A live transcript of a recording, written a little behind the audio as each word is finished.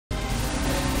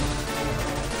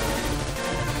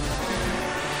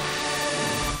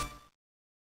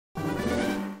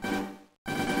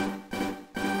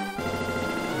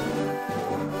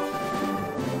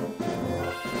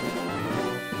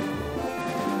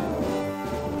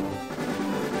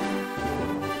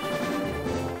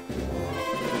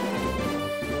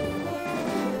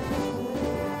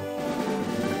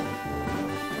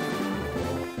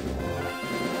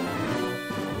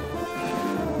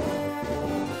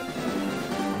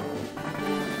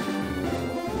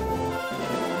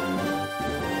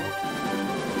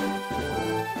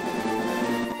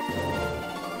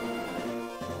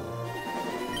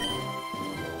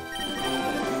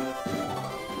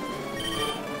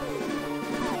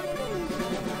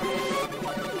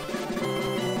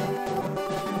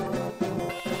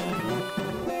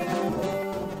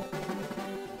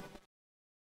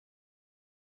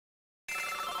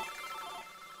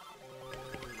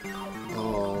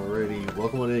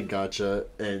welcome on in, gotcha,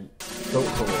 and don't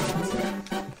call me that.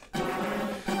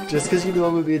 Just because you know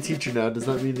I'm going to be a teacher now does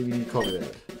not mean that you need to call me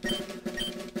that.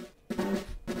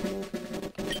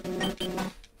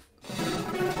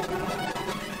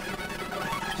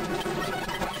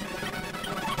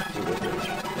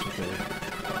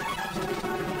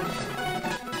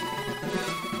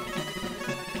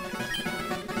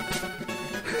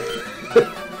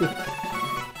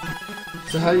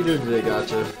 So how you doing today,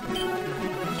 gotcha?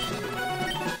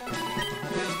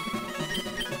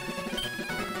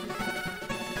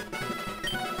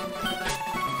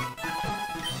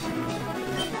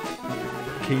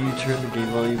 Can you turn the game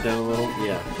volume down a little?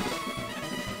 Yeah.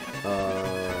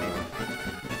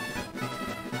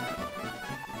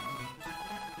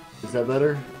 Is that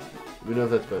better? Let me know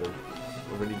if that's better.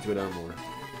 Or if I need to go down more.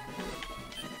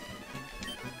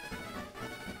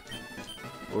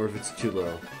 Or if it's too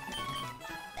low.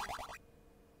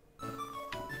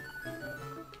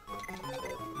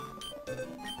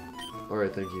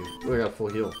 Alright, thank you. Oh, I got full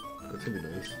heal. That's gonna be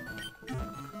nice.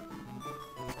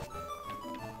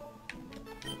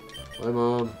 Bye,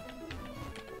 Mom.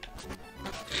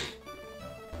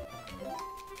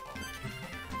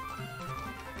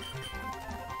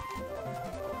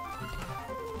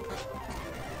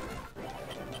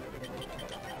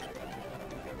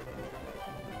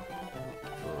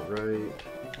 Alright.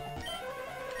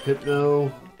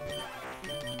 Hypno.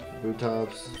 Boot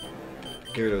tops.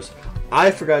 Gyarados. I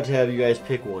forgot to have you guys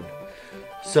pick one.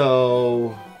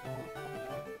 So...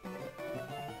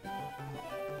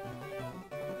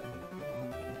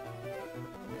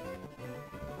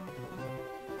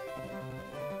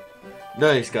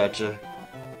 Nice, gotcha.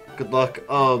 Good luck.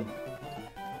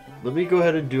 Let me go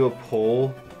ahead and do a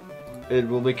poll.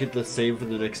 And we'll make it the same for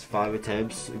the next 5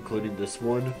 attempts, including this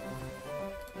one.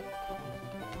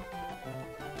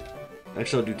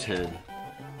 Actually, I'll do 10.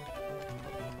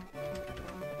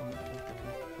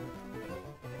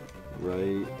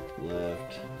 Right,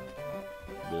 left,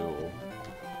 middle.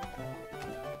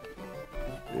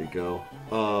 There you go.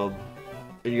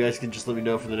 And you guys can just let me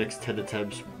know for the next 10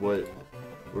 attempts what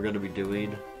we're gonna be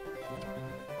doing.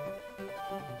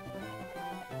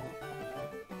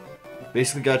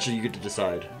 Basically, gotcha, you get to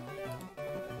decide.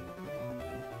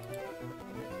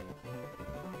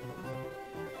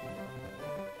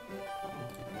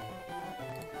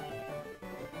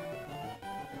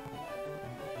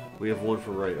 We have one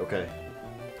for right, okay.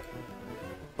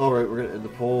 Alright, we're gonna end the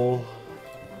poll.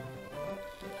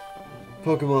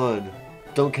 Pokemon,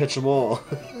 don't catch them all.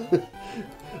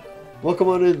 Welcome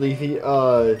on in, Leafy.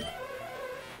 So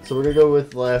we're gonna go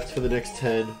with left for the next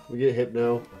 10. We get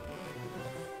Hypno.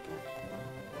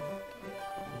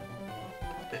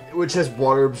 Which has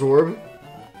Water Absorb.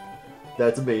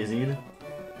 That's amazing.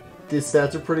 These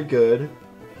stats are pretty good.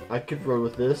 I could run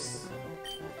with this.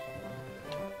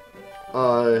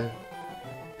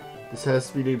 This has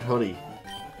to be named Honey.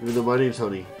 Even though my name's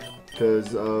Honey.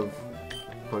 Because of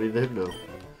Honey the Hypno.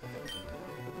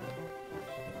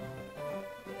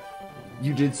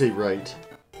 You did say right.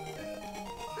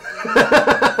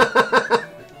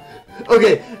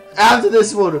 Okay, after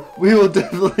this one, we will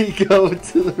definitely go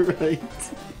to the right.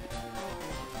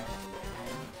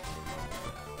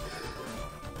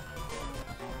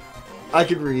 I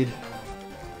can read.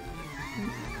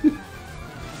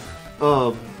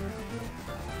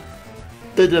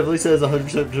 That definitely says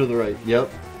 100% to the right.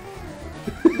 Yep.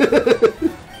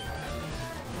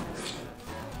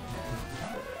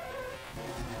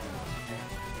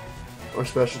 Our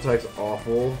special attack's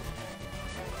awful.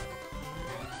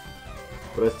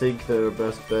 But I think that our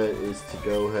best bet is to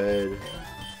go ahead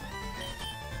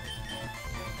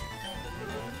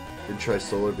and try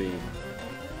Solar Beam.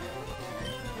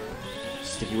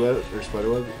 Sticky Web or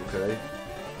Spider Web? Okay.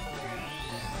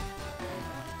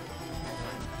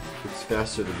 It's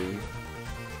faster than me.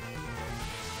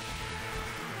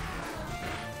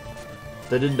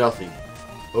 That did nothing.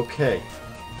 Okay.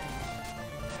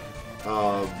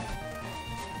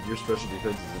 Your special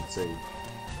defense is insane.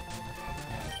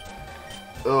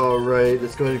 Alright,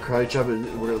 let's go ahead and Karate Chop and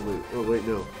we're gonna lose. Oh, wait,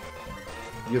 no.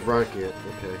 You have Rocket.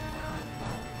 Okay.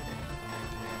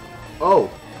 Oh!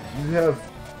 You have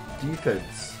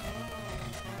defense.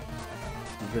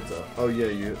 Defense up. Oh, yeah,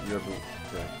 you have...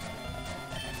 Okay.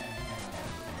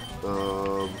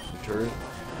 Turn.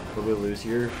 I'm gonna lose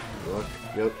here. Luck.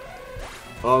 Yep.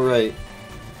 Alright.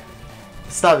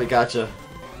 Stop it, gotcha.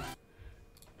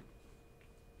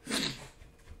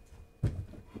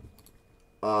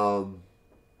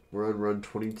 We're on run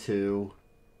 22.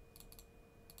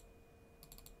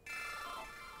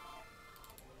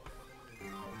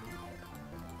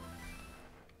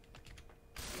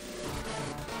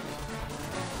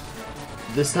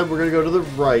 This time we're gonna go to the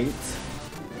right.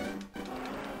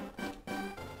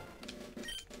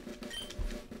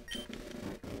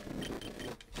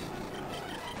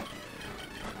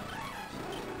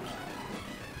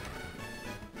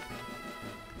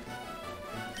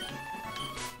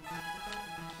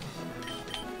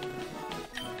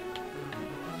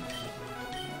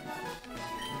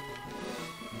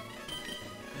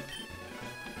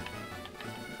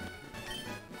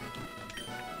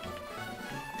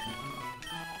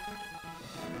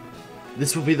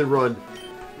 This will be the run.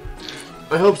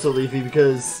 I hope so, Leafy,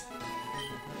 because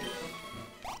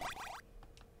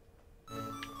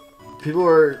people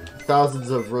are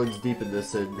thousands of runs deep in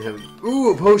this and haven't.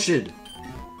 Ooh, a potion!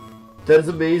 That is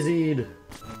amazing!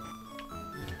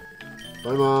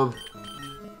 Bye, Mom.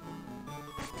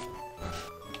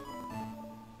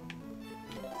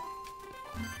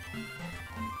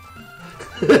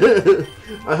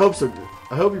 I hope so.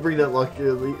 I hope you bring that luck,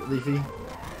 Leafy.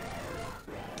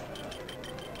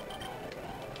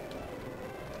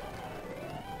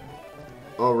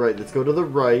 Alright, let's go to the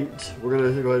right. We're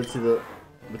gonna go ahead and see the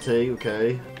Matang,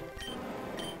 okay.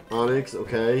 Onyx,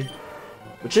 okay.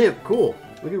 Machamp, cool.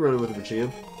 We can run it with a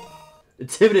Machamp.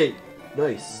 Intimidate,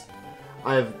 nice.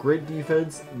 I have great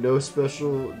defense, no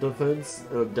special defense,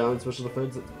 and I'm down in special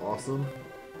defense. That's awesome.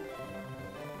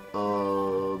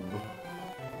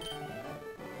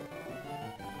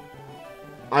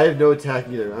 I have no attack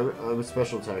either. I'm a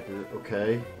special attacker,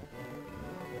 okay.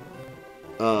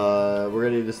 We're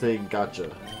gonna name this thing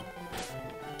Gotcha.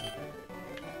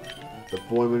 The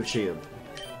boy with champ.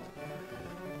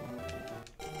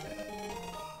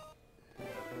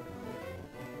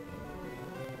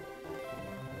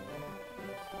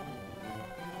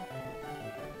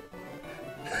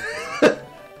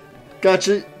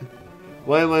 Gotcha.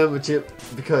 Why am I a Machamp?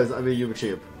 Because I made you a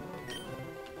Machamp.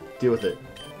 Deal with it.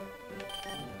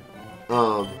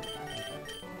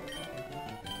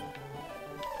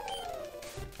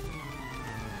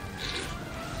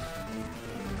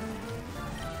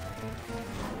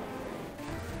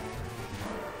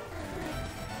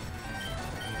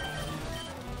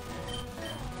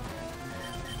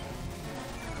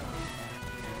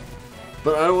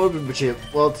 But I don't want to be Machamp.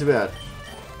 Well, too bad.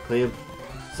 Clam.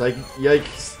 Psych.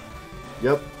 Yikes.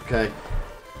 Yep. Okay.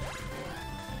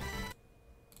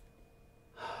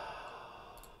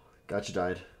 Gotcha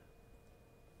died.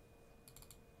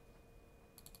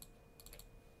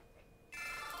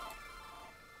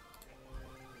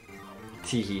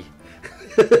 Teehee.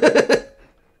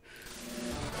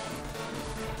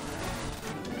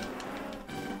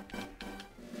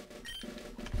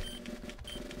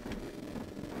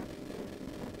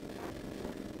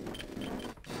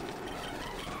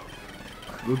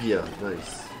 Lugia,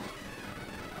 nice.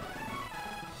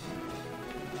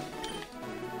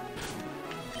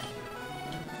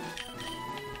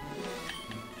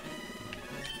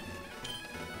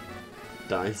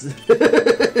 Dies.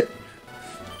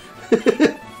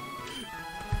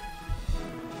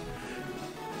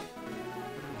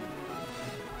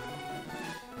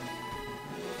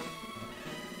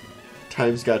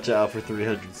 Time's Gotcha out for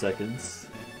 300 seconds.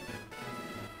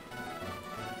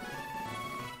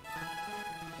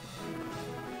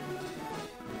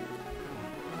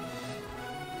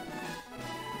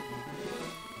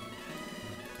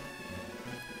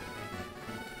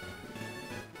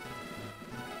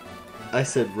 I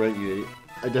said right, you idiot.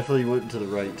 I definitely went to the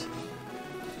right.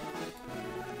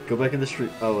 Go back in the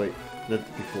street. Oh wait, that's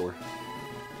before.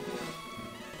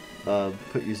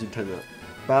 Put user timeout.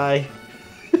 Bye.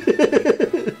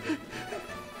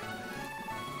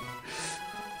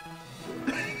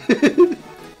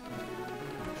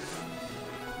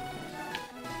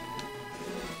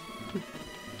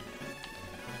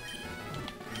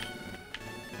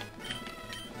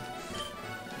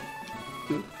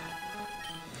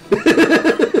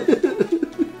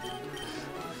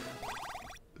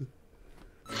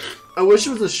 I wish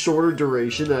it was a shorter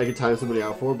duration that I could time somebody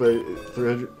out for, but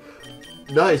 300...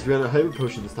 Nice, we got a hyper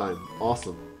potion this time.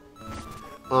 Awesome.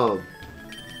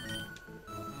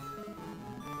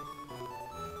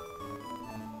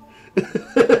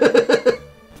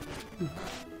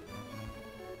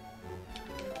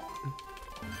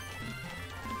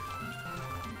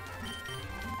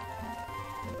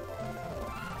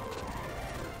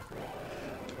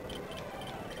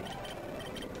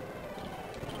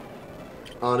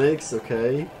 Onyx,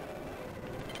 okay.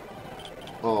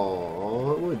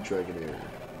 Aww, what Dragonair.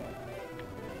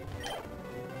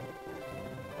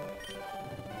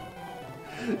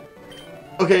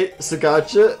 Okay, so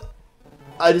gotcha.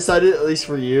 I decided, at least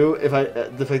for you, if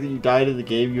the fact that you died in the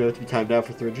game, you have to be timed out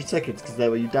for 300 seconds, because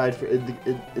that way you died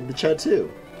in the chat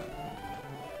too.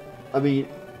 I mean,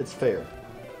 it's fair.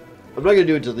 I'm not gonna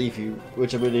do it to Leafy,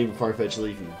 which I'm gonna name Farfetch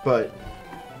Leafy, but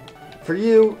for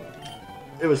you,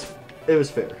 it was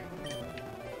fair.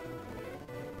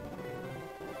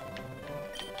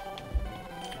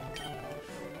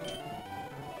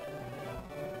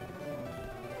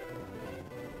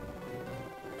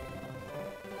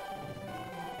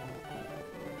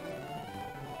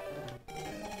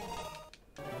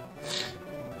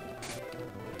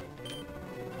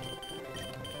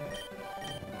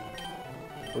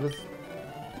 What is...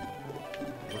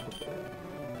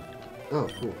 Oh,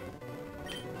 cool.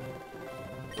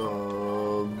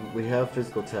 We have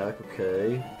physical attack,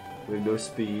 okay. We have no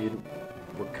speed.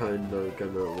 What kind of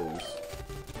gun not lose?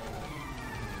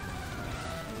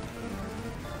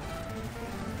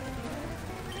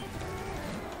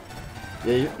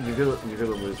 Yeah, you're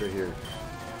gonna lose right here.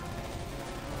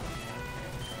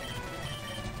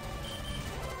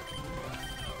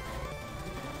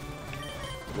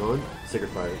 One, Sacred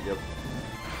Fire, yep.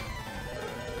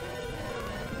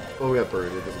 Oh, we got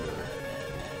burned, it doesn't matter.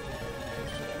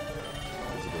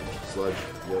 Sludge,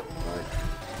 yep,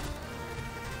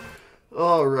 bye.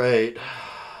 Alright.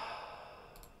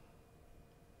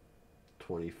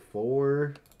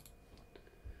 24.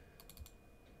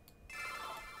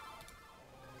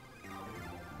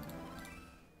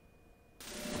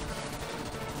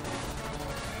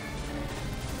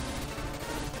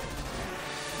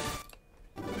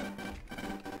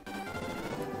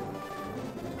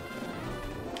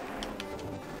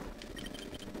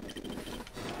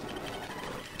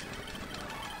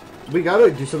 We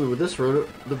gotta do something with this run.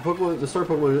 The Pokemon, the star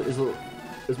Pokemon is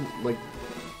like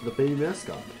the baby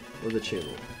mascot of the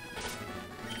channel.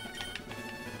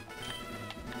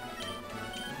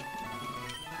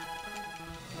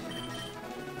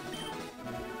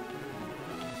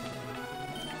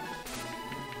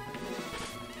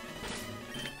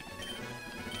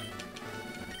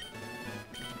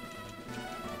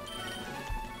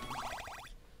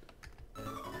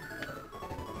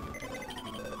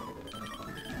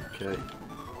 Okay.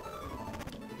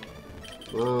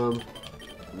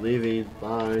 Leaving.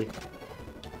 Bye.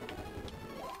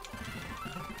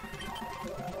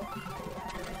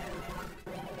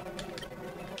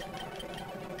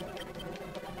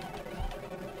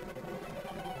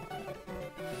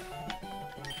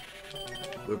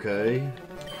 Okay.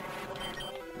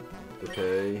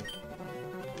 Okay.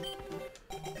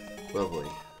 Lovely.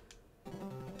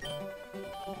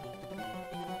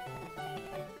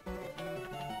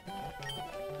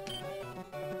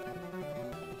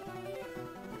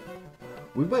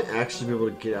 We might actually be able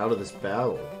to get out of this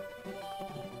battle.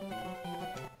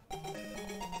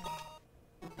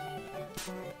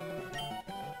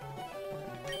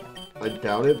 I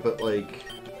doubt it, but like,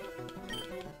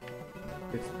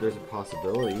 there's a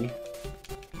possibility.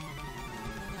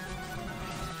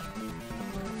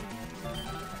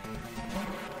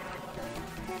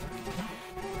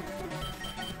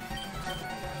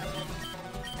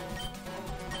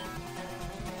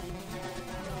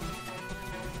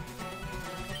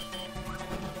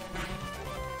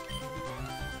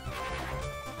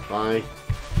 Bye.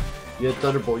 You had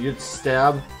Thunderbolt. You had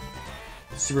Stab.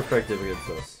 Super effective against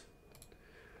us.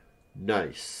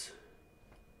 Nice.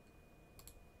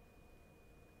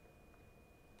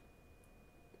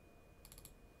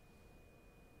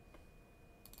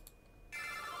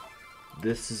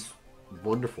 This is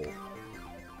wonderful.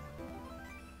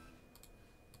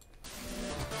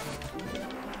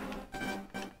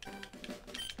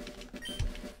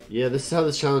 Yeah, this is how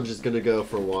this challenge is gonna go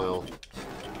for a while.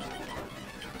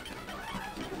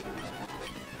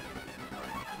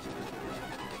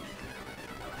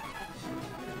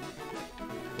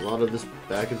 A lot of this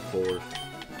back and forth.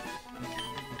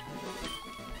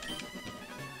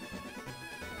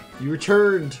 You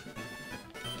returned!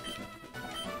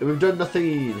 And we've done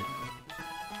nothing!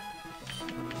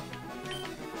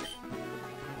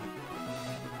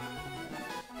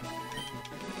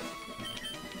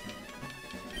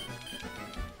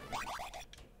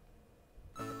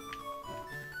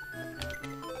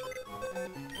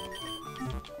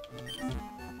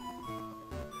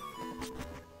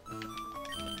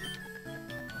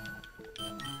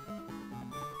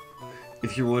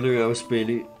 If you're wondering, I was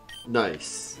spinning.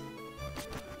 Nice.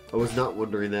 I was not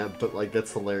wondering that, but like,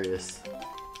 that's hilarious.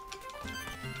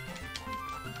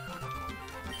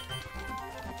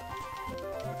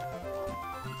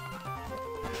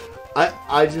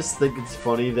 I just think it's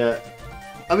funny that,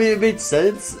 I mean, it made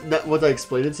sense once I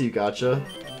explained it to you, gotcha.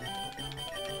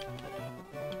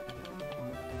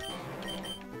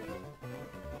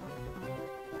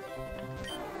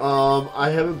 I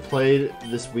haven't played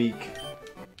this week.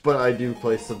 But I do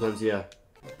play sometimes, yeah.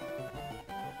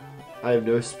 I have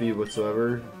no speed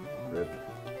whatsoever. Rip.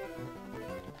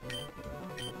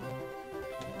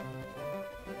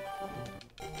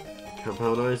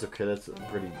 Compound eyes, okay, that's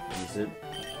pretty decent.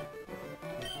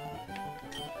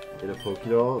 In a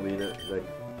Pokédoll, I mean, that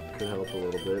could help a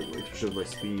little bit, especially with my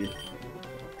speed.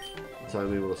 So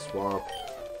I'm able to swap.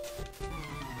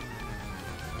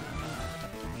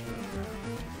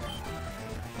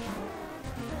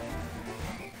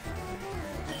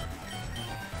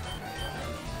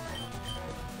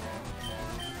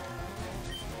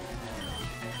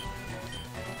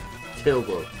 Tail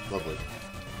glow, lovely.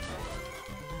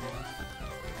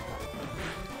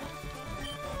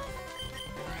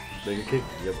 Mega kick?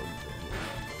 Yep.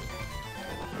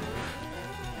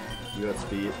 You got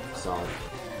speed, solid.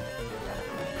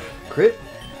 Crit?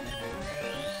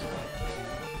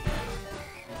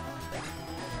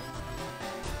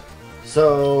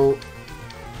 So,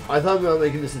 I thought about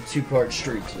making this a 2-part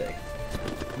stream today.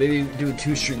 Maybe doing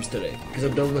 2 streams today, because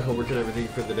I'm done with the homework and everything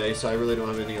for the day, so I really don't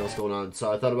have anything else going on.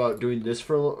 So I thought about doing this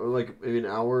for like maybe an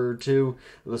hour or 2,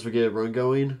 unless we get a run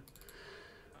going.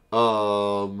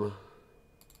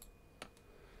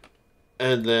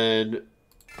 And then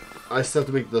I still have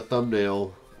to make the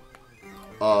thumbnail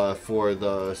for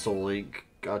the Soul Link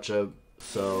gotcha.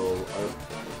 So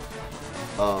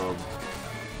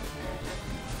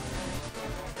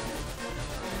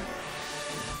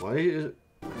why is it?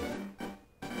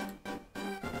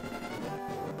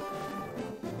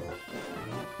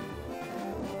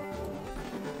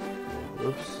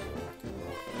 Oops.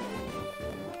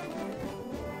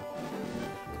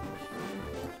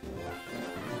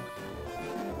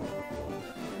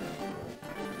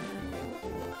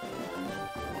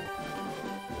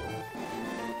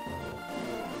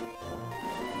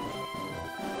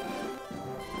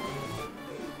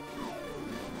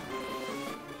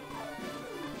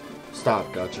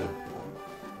 Stop, gotcha.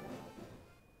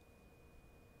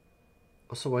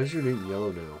 Also, why is your name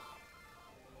yellow now?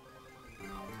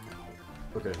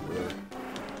 Okay, whatever.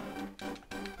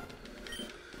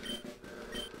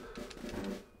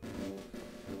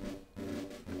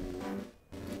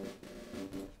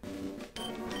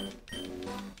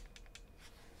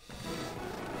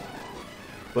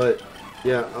 But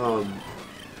yeah,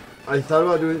 I thought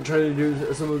about trying to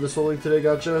do some of the Soul Link today,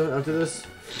 gotcha, after this.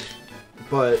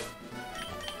 But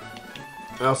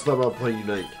I also thought about playing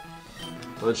Unite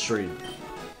on stream.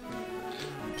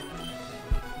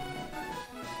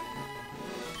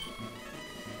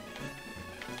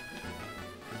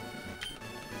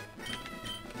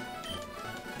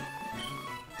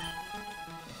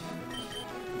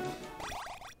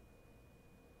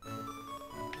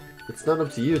 It's not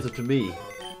up to you, it's up to me.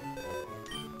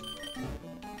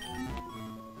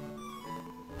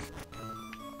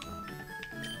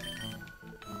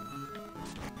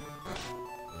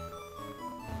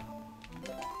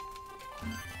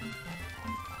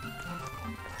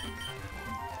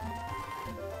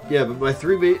 Yeah, but my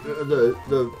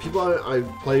the people I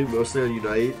play mostly on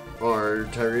Unite are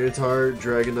Tyranitar,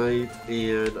 Dragonite,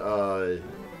 and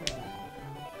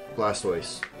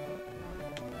Blastoise.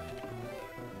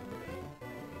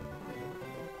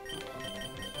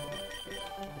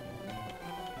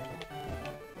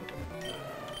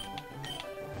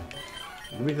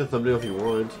 You can make the thumbnail if you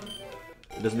want.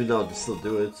 It doesn't mean that I'll still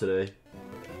do it today.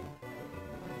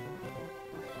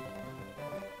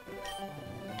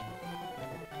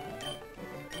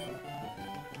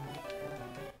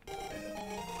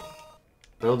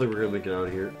 I don't think we're gonna make it out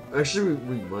of here. Actually,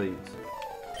 we might.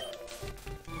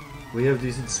 We have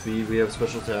decent speed, we have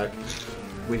special attack,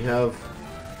 we have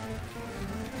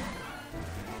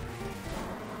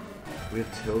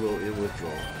Tailgo and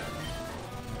Withdrawal.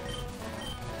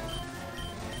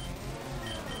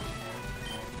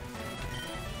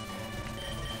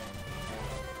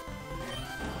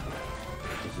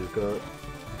 Bazooka,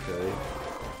 okay.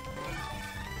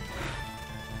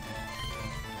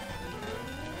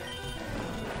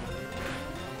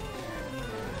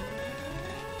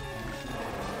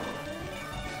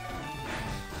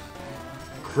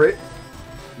 Crit.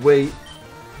 Wait.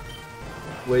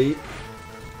 Wait.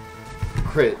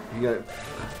 Crit. You got it.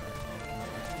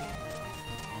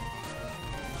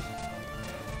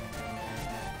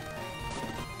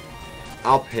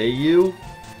 I'll pay you?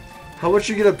 How much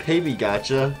are you gonna pay me,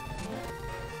 gotcha?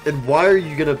 And why are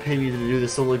you gonna pay me to do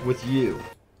this only with you?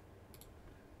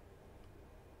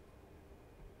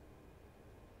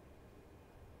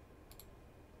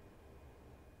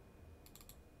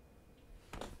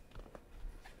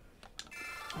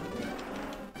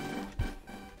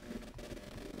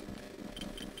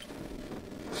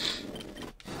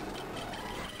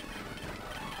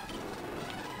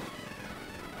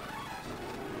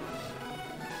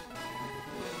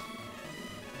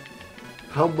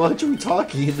 How much are we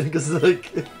talking? Because,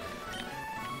 like...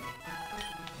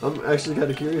 I'm actually kind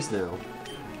of curious now.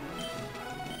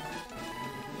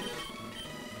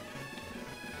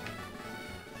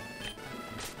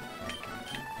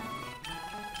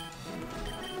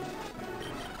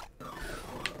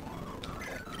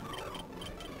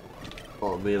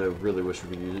 Oh man, I really wish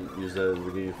we could use that at the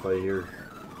beginning of the fight here.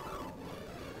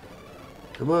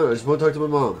 Come on, I just want to talk to my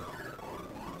mom.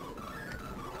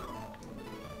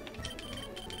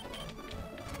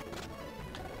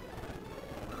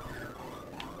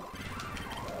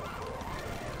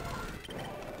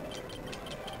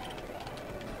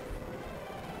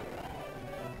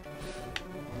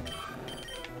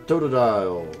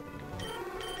 Totodile.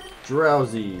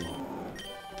 Drowsy.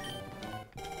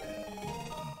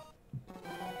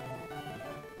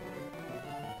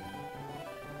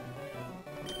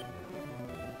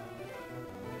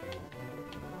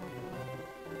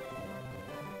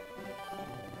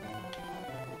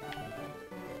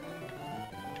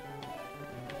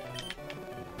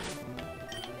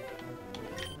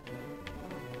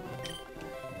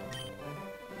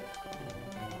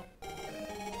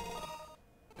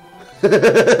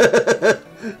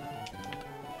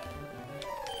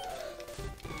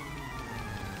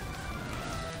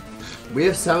 We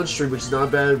have sound stream, which is not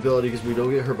a bad ability because we don't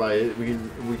get hurt by it. We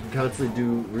can constantly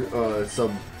do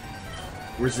some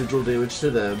residual damage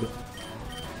to them.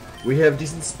 We have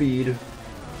decent speed.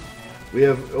 We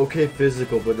have okay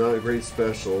physical, but not a great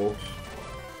special.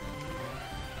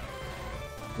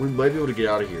 We might be able to get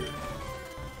out of here.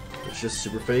 It's just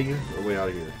Super Fang our way out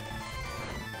of here.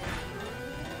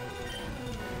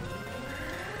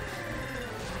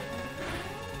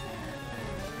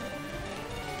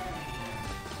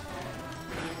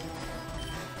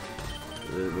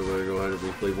 And we're going to go ahead and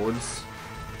replay once.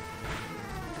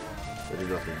 I do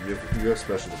nothing. You have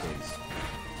special defense.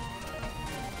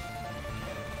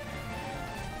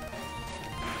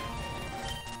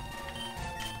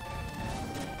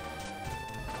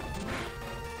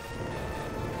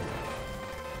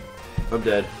 I'm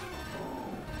dead.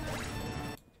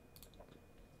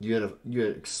 You had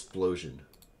an explosion.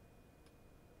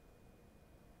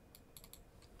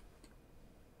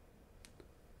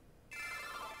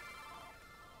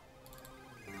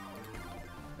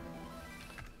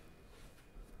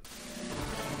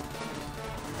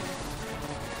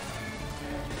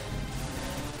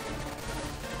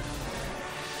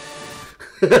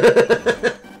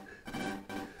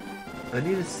 I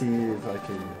need to see if I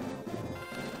can.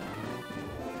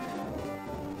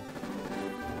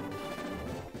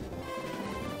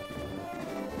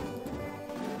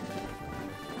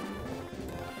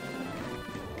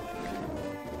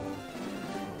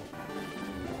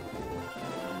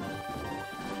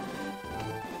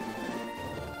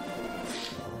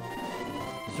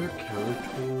 Is there a counter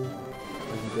tool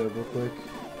I can grab real quick?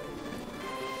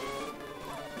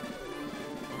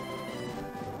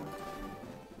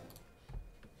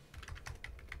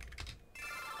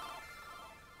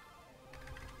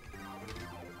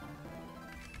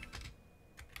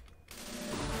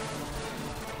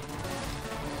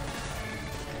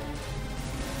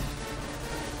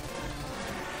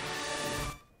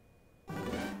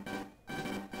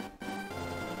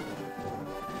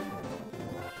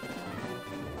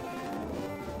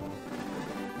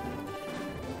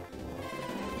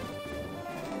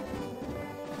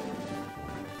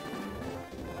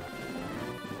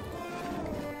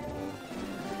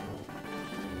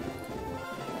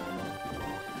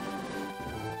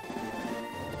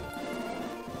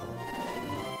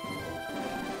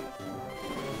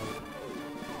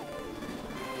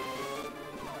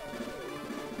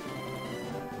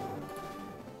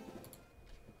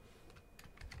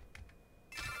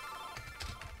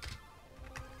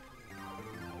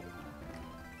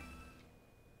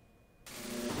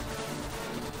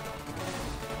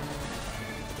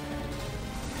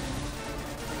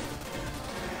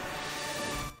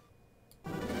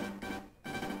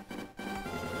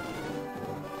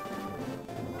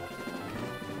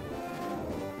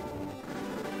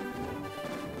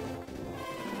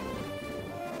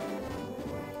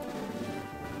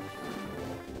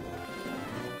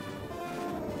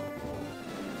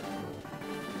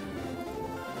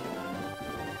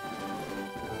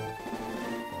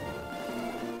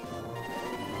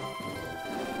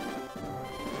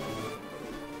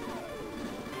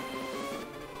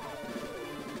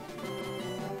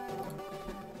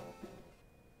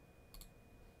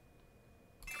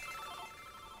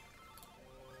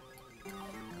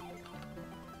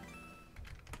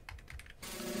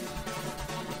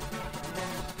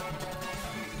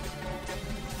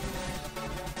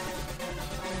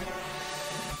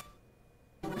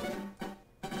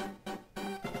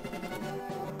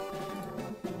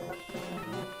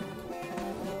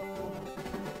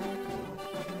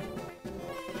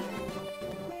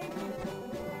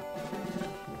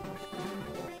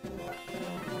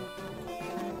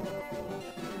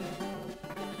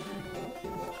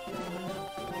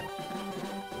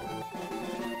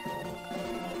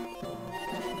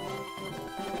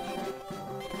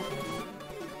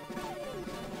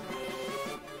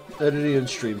 Editing and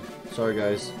stream. Sorry,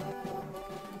 guys.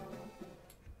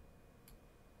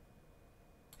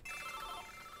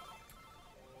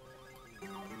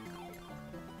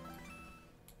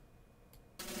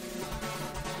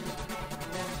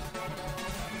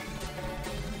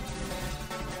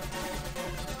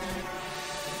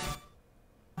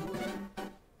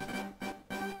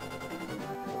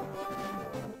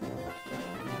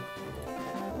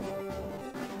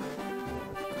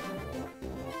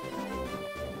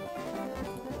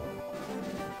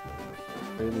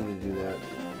 I need to do that.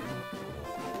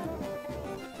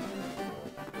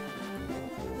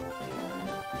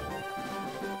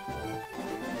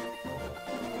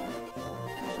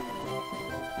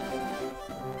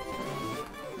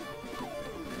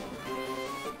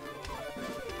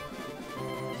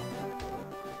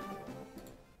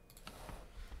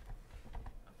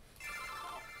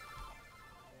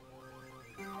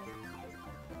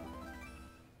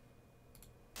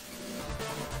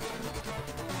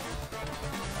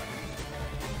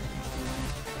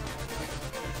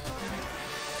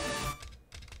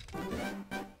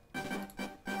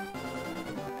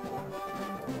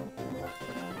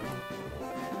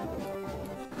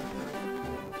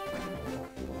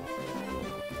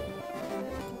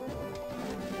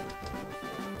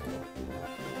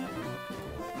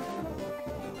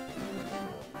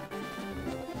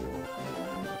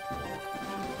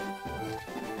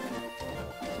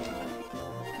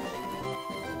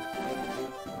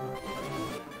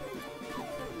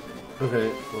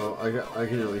 Okay, well, I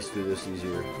can at least do this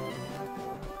easier.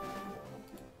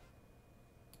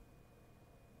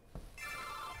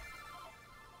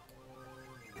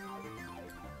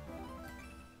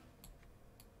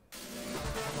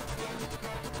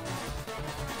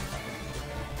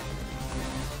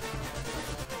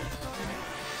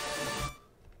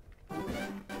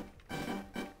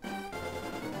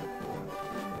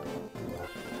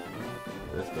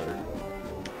 That's better.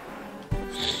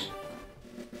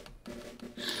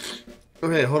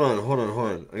 Okay, hold on.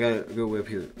 I gotta go way up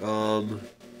here.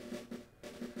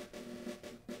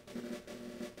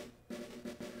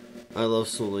 I love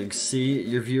Soul Link. See,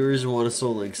 your viewers want a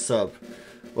Soul Link sub.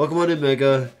 Welcome on in,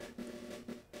 Mega.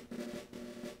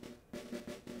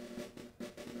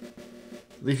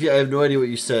 Leafy, I have no idea what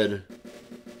you said.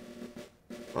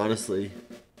 Honestly.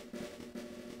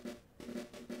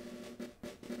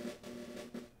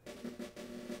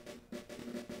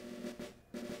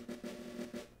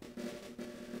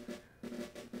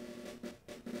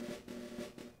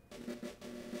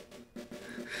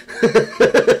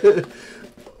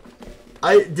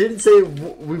 I didn't say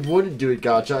we wouldn't do it,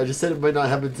 gotcha. I just said it might not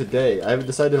happen today. I haven't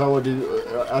decided if I want to do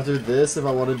after this. If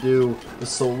I want to do the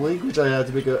Soul Link, which I have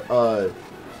to make a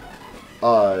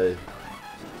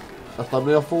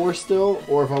thumbnail for still,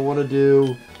 or if I want to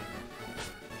do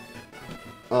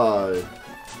a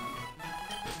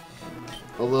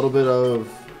little bit of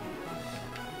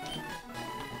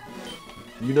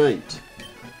Unite.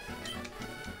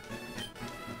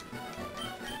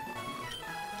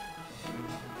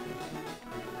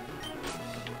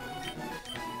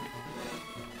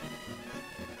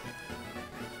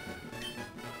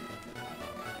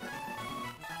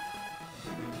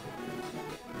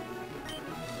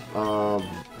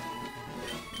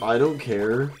 I don't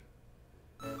care.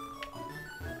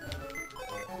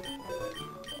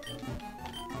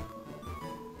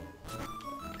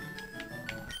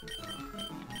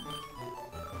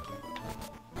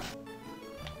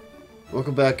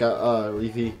 Welcome back,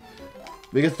 Leafy.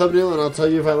 Make a thumbnail and I'll tell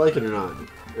you if I like it or not.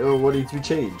 Or what needs to be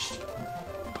changed.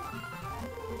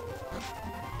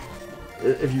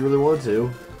 If you really want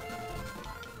to.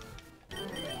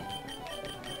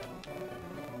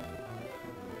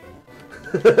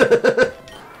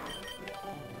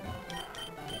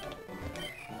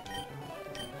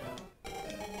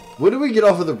 When do we get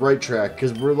off of the right track?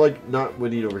 Because we're like not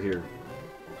winning over here.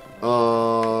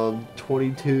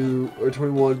 22 or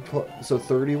 21, so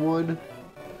 31.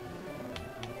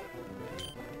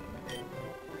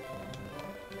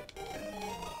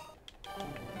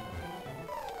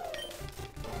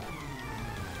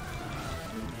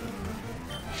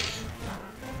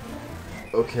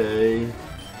 Okay.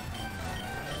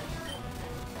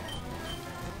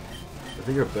 I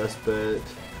think our best bet is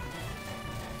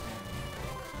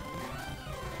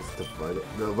the Vital.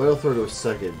 No, Vital Throw goes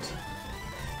second.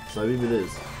 So I mean it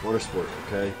is. Water sport,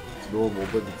 okay? It's normal,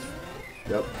 but it's...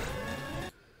 Yep.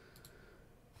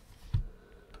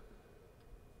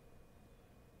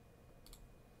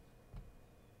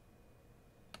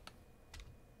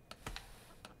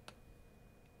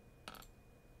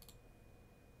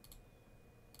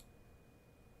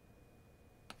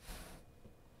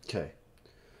 Okay.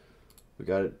 We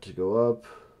got it to go up.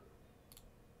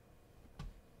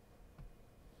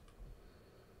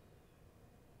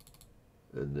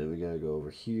 And then we gotta go over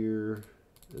here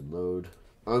and load.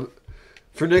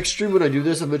 For next stream when I do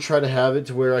this, I'm gonna try to have it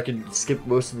to where I can skip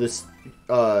most of this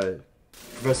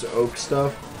Professor Oak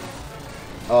stuff.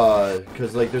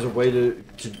 Because like there's a way to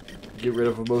get rid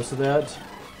of most of that.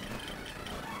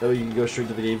 That way you can go straight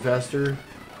to the game faster.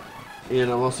 And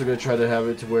I'm also gonna try to have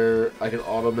it to where I can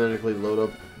automatically load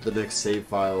up the next save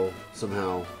file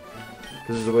somehow.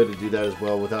 Because there's a way to do that as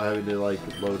well without having to like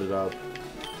load it up.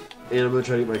 And I'm going to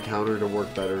try to get my counter to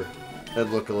work better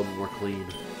and look a little bit more clean.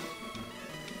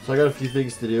 So I got a few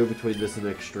things to do between this and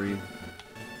next stream.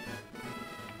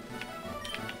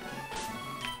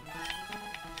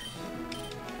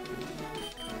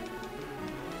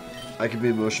 I can be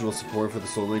emotional support for the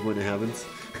Soul Link when it happens.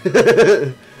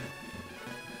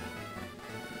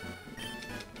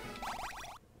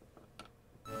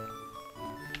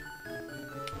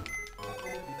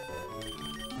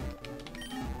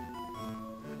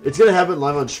 It's gonna happen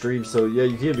live on stream, so yeah,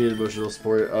 you can be an emotional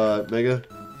support. Mega.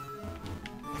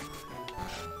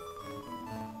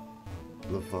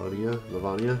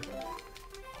 Lavania.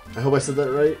 I hope I said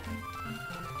that right.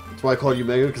 That's why I called you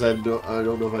Mega, because I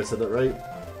don't know if I said that right.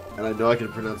 And I know I can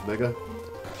pronounce Mega.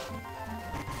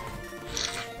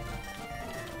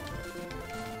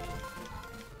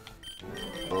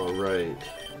 Alright.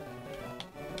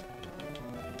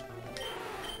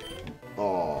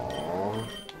 Aww.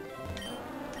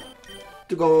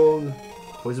 Dugong.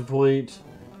 Poison point.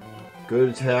 Good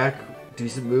attack.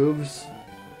 Decent moves.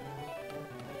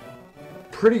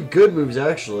 Pretty good moves,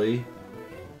 actually.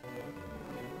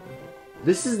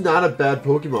 This is not a bad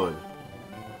Pokemon.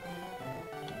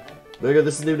 Mega,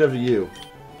 this is named after you.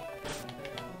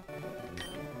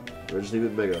 Or just name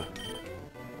it Mega.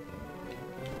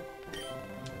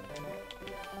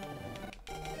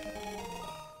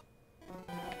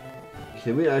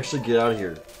 Can we actually get out of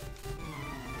here?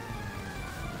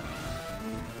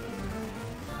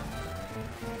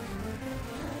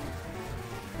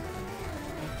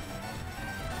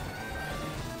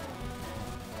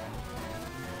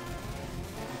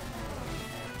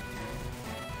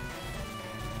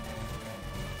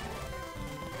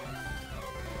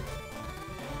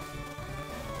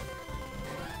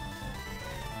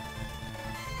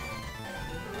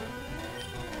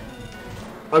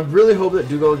 I really hope that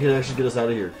Dugong can actually get us out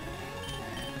of here.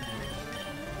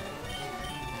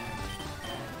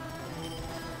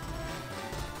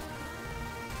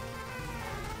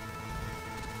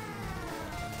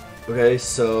 Okay,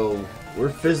 so we're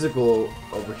physical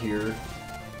over here.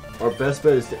 Our best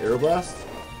bet is to Aeroblast.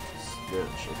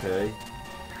 Snatch, okay.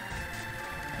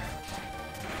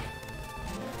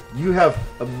 You have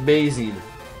amazing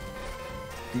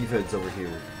defense over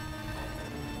here.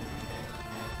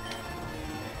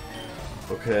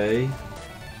 Okay.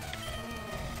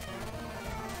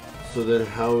 So then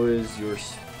how is your...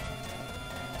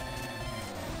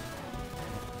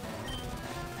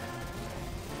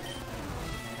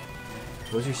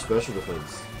 What's your special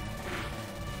defense?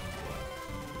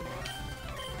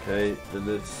 Okay, then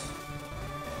it's...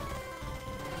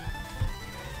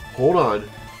 Hold on.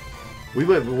 We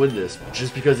might win this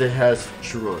just because it has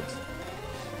Truant.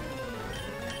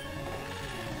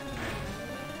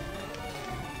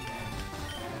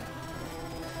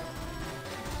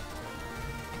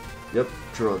 Yep,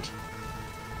 Truant.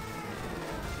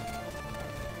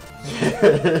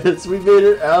 Yes, we made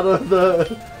it out of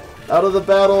the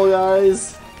battle,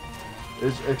 guys.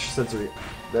 It's extra sensory.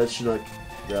 That should not.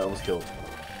 That almost killed.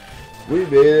 We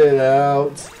made it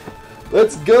out.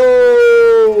 Let's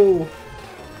go.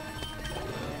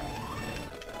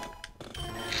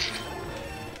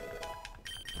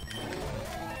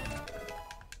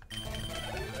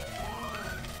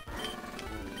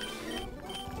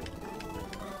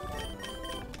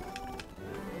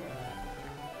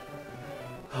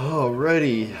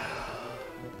 Alrighty.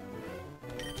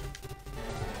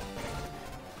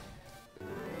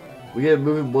 We gotta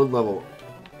move him one level.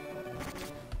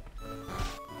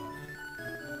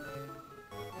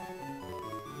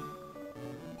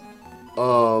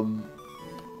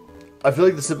 I feel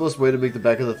like the simplest way to make the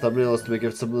back of the thumbnail is to make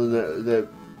it something that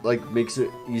like makes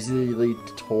it easily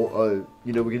you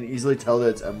know, we can easily tell that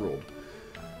it's emerald.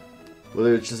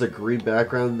 Whether it's just a green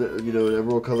background, you know, an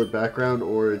emerald colored background,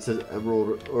 or it says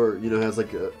emerald, or, you know, has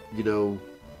like a, you know,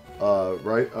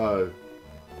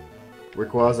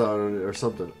 Rayquaza on it or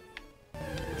something.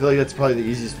 I feel like that's probably the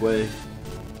easiest way.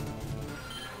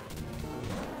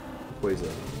 Rayquaza.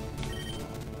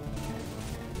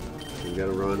 We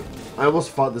gotta run. I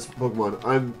almost fought this Pokemon.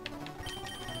 I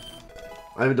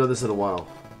haven't done this in a while.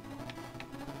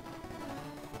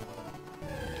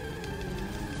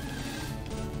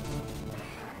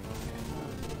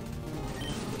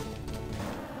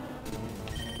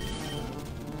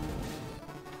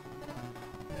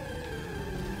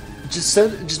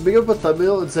 just make up a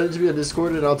thumbnail and send it to me on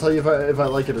Discord, and I'll tell you if I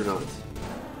like it or not.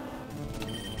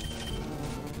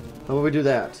 How about we do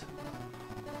that?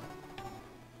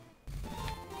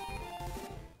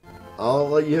 I'll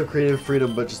let you have creative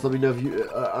freedom, but just let me know if you.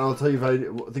 I'll tell you if I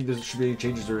think there should be any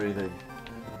changes or anything.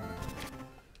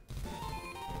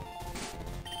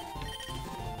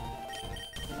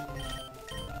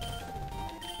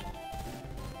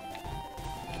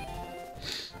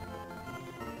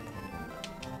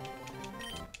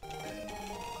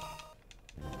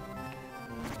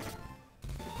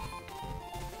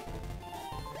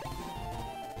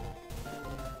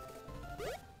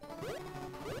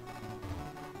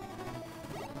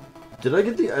 Did I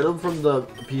get the item from the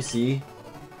PC?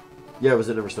 Yeah, it was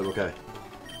in Everstone, okay.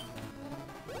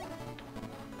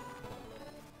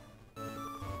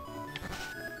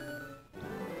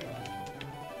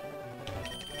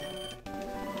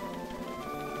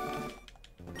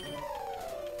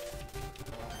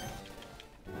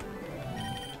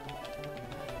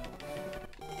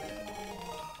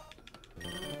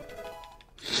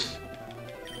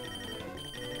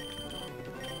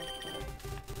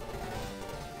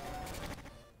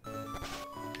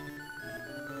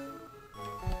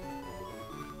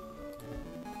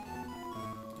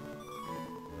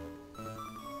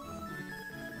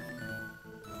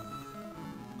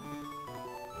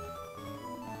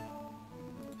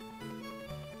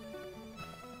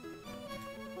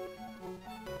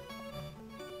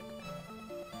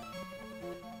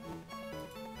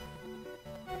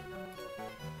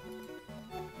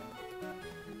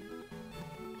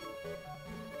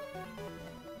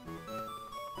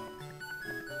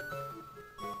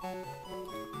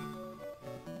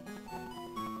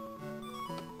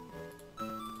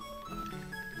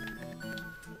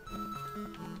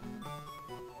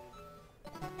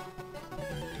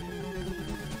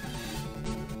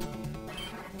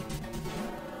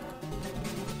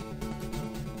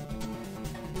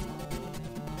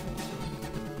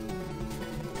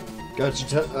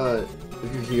 Gotcha.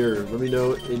 If you're here, let me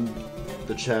know in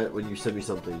the chat when you send me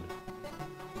something.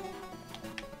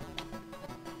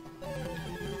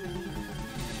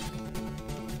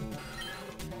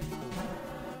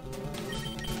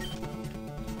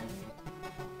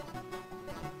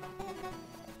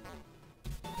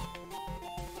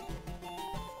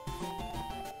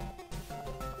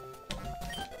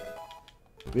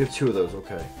 We have 2 of those,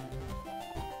 okay.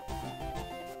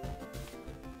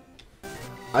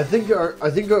 I think our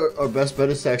best bet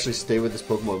is to actually stay with this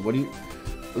Pokemon. What do you?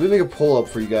 Let me make a poll up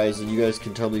for you guys, and you guys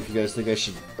can tell me if you guys think I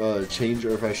should change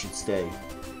or if I should stay.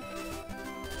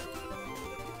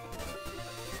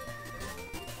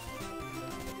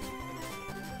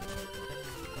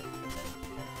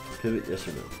 Pivot, yes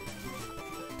or no?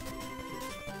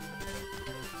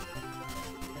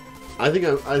 I think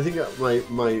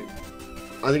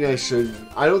I should.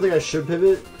 I don't think I should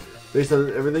pivot based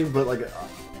on everything, but like,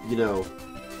 you know.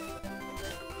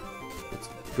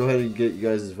 Go ahead and get you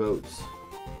guys' votes.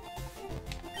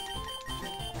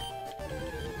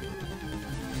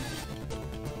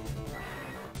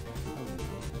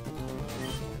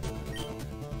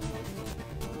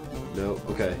 No?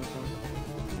 Okay.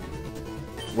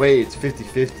 Wait, it's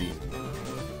 50-50.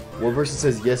 One person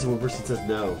says yes and one person says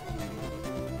no.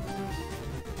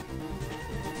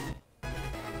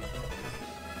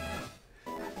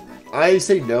 I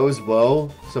say no as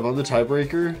well, so if I'm the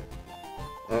tiebreaker...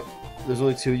 there's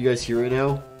only 2 of you guys here right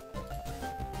now.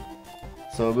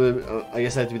 So I'm gonna, I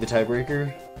guess I have to be the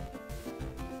tiebreaker.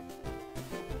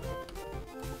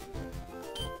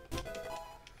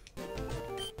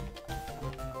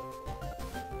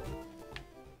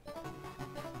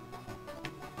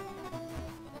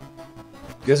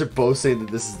 You guys are both saying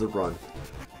that this is the run.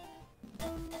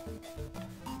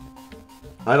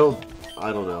 I don't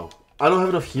know. I don't have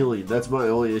enough healing. That's my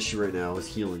only issue right now, is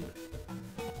healing.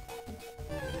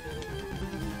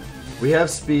 We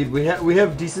have speed. We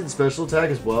have decent special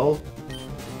attack as well.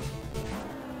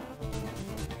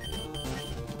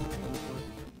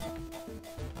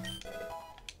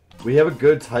 We have a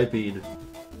good typing.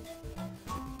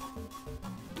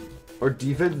 Our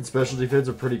defense and special defense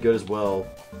are pretty good as well.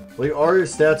 Like, our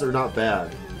stats are not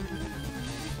bad.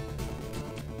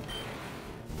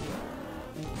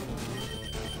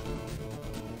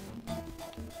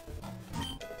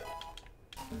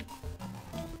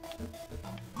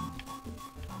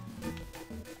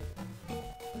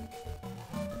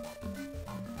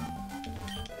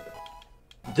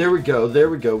 There we go, there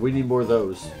we go. We need more of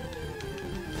those.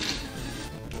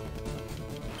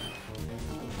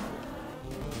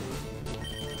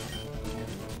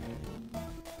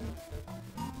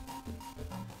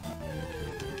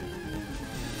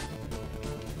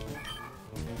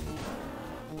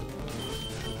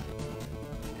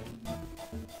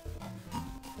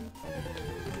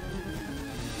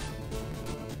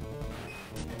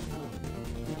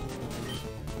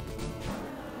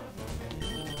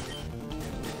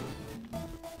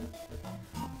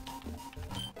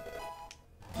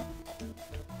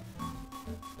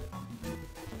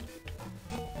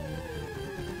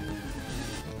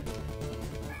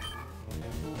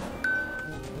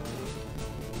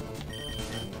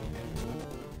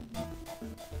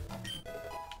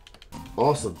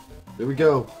 Awesome. There we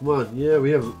go. Come on. Yeah, we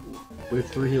have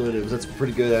 3 healing items. That's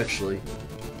pretty good, actually.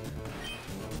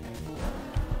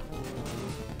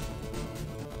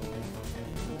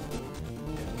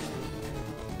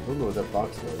 I don't know what that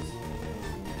box does.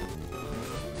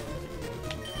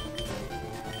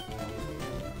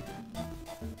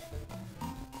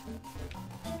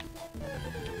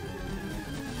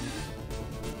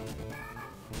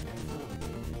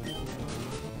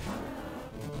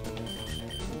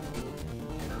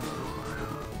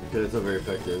 Okay, that's not very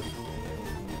effective.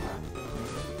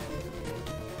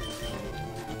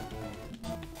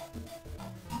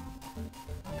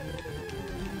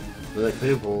 But that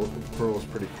clamp pearl is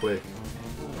pretty quick.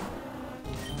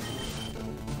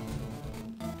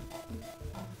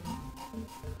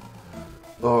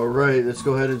 Alright, let's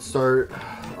go ahead and start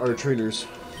our trainers.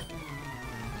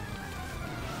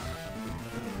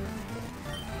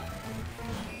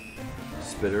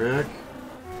 Spinnerack.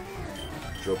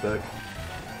 Dropback.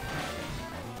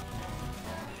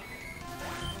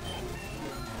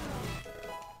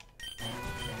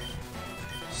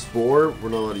 Spore, we're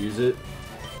not allowed to use it.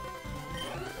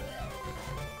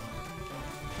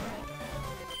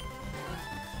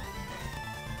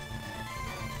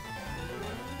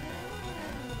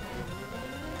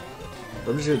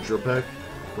 I'm just gonna drill pack.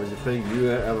 Poison Fang, you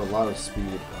have a lot of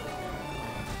speed.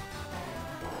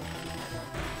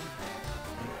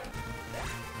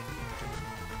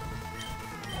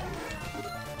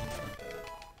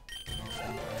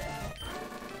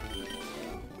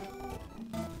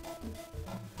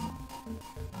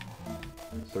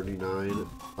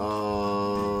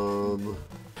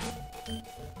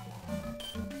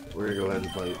 We're gonna go ahead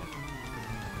and fight.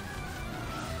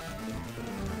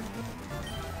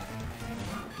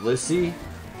 Lissy?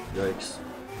 Yikes.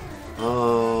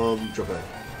 Drop back.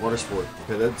 Water Sport.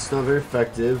 Okay, that's not very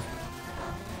effective.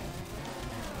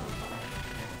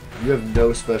 You have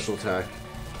no special attack.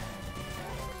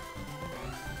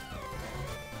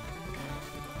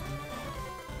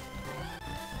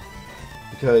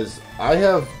 Because I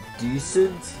have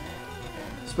decent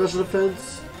special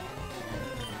defense,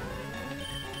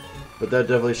 but that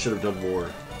definitely should have done more.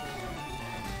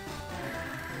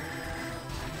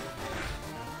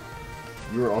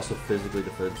 You are also physically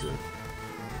defensive.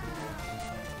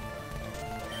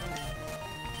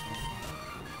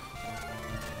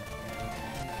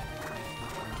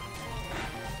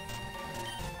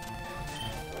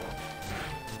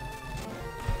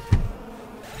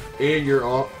 And you're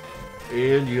all,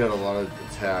 and you had a lot of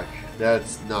attack.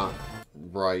 That's not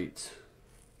right.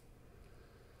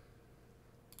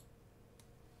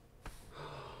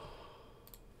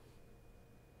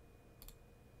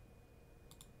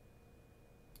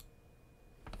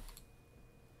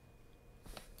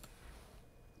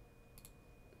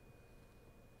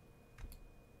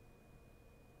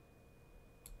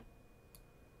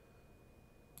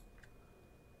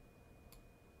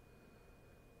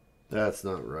 That's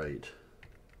not right.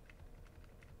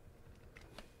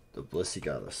 The Blissey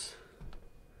got us.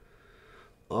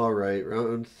 Alright,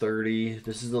 round 30.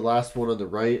 This is the last one on the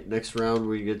right. Next round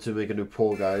we get to make a new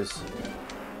poll, guys.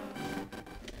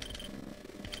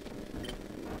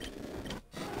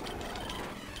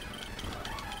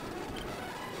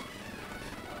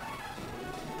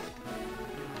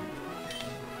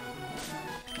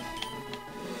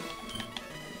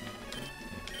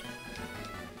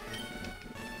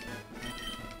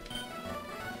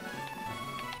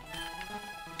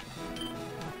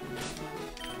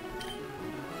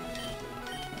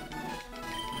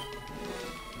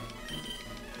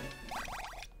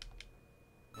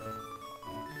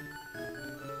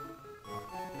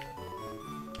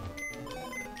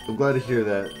 I'm glad to hear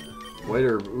that. White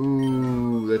herb.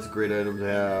 Ooh, that's a great item to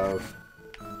have.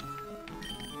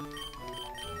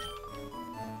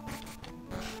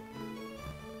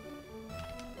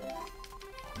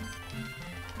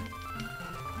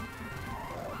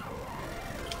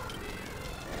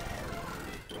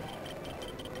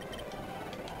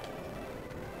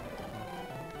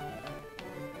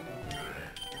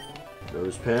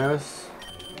 Nose pass.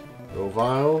 Go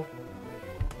vial.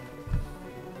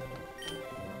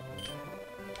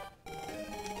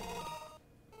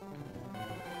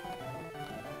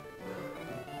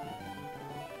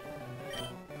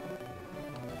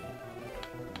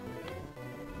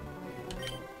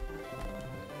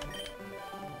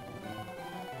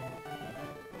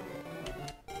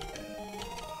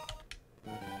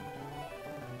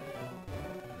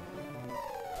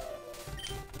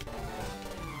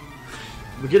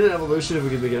 We get an evolution if we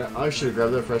can make it. I should have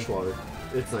grabbed that fresh water.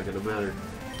 It's not gonna matter.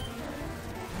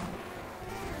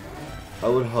 I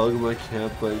would hug my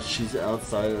cat, but she's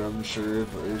outside and I'm sure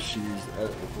if she's at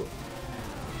the porch.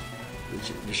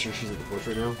 You sure she's at the porch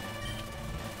right now?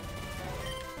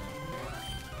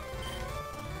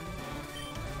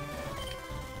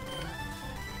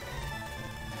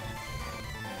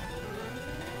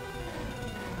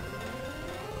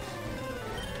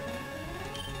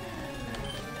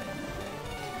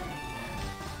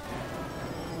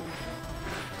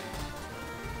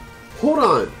 Hold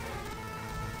on!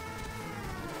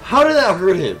 How did that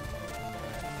hurt him?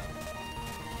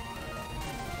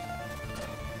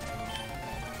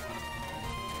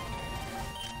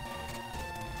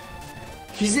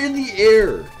 He's in the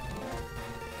air!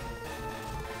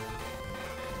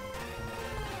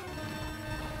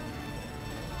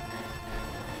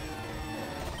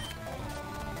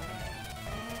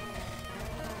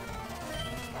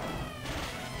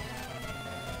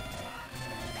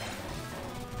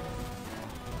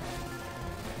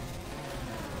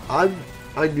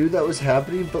 I knew that was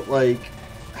happening, but like,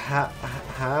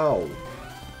 how?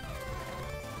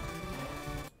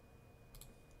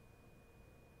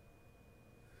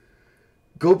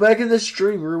 Go back in the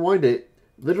stream, rewind it.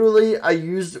 Literally, I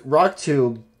used Rock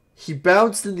Tomb. He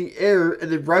bounced in the air,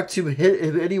 and then Rock Tomb hit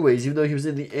him anyways, even though he was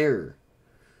in the air.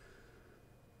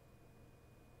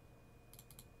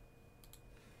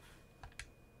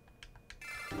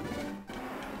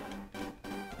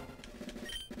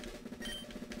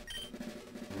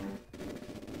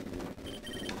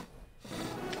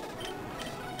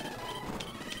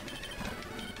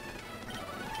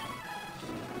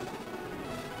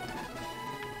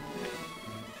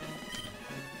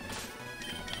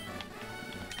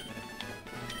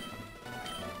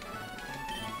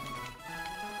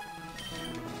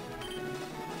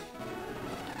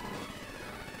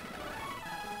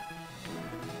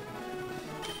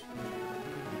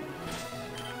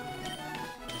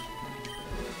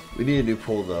 We need a new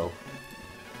pole, though.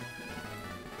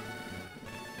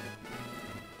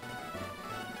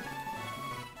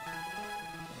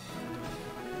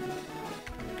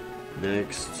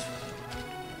 Next.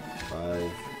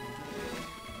 5.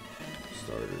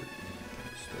 Starters.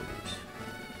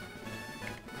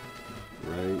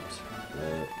 Right.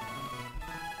 Left.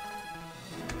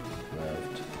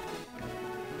 Left.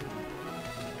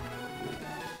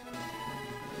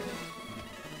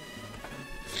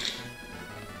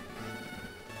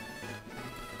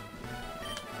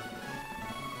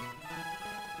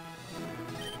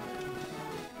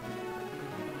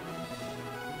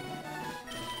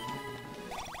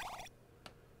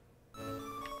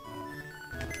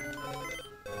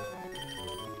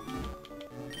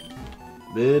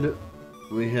 Mid,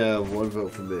 we have 1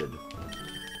 vote for mid.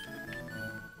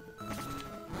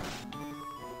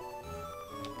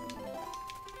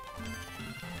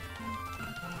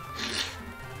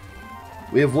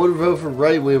 We have 1 vote for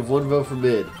right, we have 1 vote for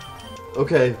mid.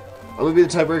 Okay, I'm gonna be the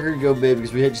tiebreaker and go mid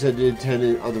because we just had to intend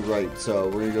it on the right, so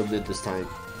we're gonna go mid this time.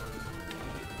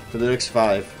 For the next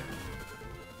 5.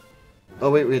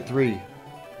 Oh wait, we had 3.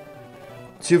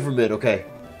 2 for mid, okay.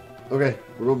 Okay,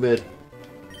 we're going mid.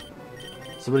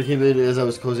 Somebody came in as I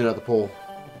was closing out the poll.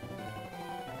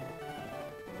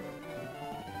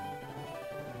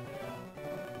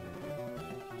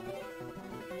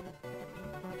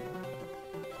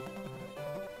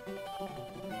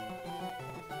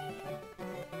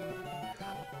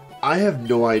 I have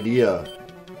no idea.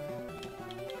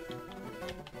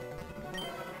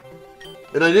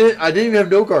 And I didn't even have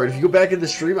no guard. If you go back in the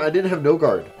stream, I didn't have no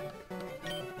guard.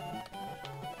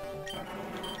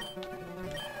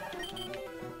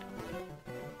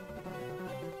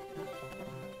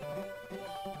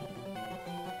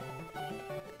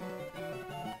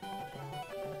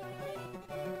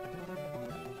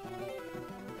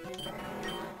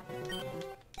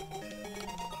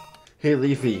 Hey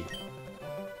Leafy,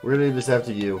 we're gonna name this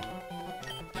after you.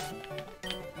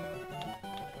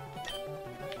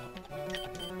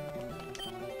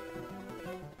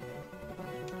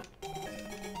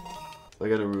 I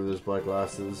gotta remove those black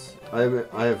glasses. I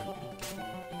have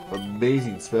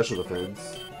amazing special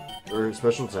defense or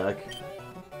special attack.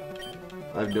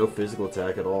 I have no physical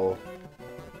attack at all.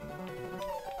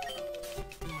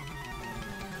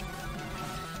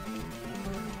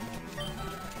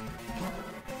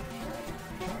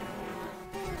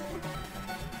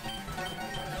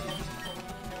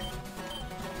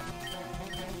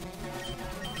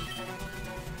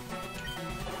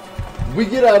 We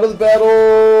get out of the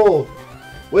battle!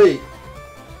 Wait,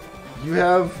 you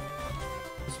have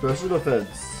special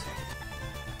defense.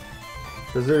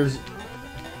 Because there's...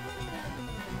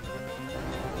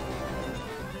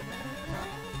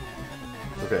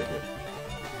 Okay,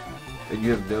 good. and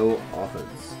you have no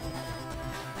offense.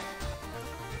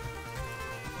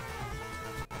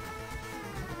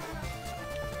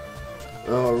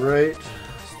 Alright,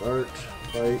 start,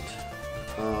 fight,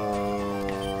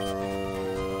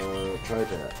 try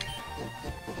attack.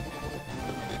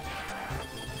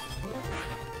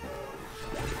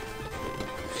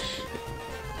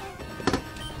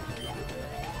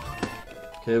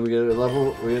 Okay, we get a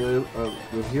level, we're gonna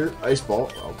move here, Ice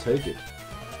Ball, I'll take it.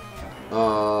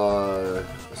 A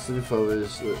sleeping foe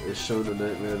is shown a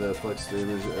nightmare that afflicts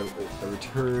damage every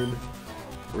turn.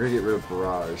 We're gonna get rid of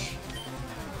Barrage.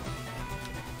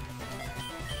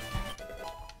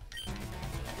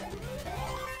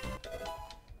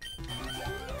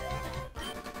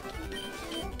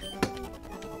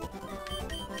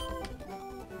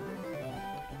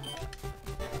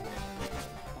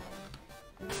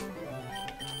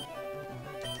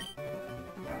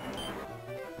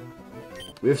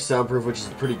 We have soundproof, which is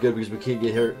pretty good because we can't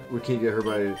get her. We can't get her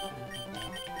by.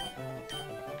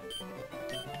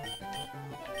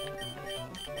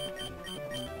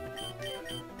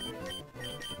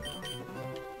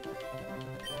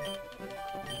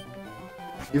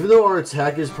 Even though our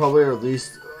attack is probably our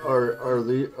least,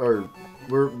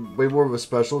 we're way more of a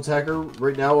special attacker.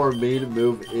 Right now, our main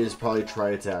move is probably Tri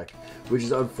Attack, which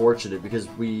is unfortunate because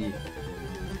we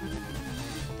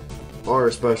are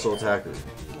a special attacker,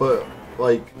 but.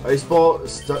 Like, Ice Ball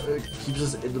keeps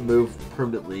us in the move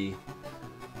permanently,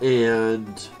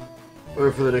 and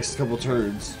or for the next couple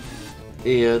turns,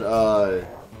 and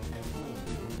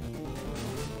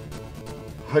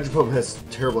Hydro Pump has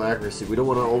terrible accuracy. We don't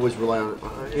want to always rely on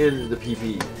and the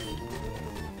PP.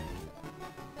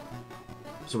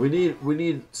 So we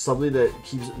need something that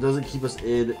doesn't keep us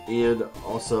in, and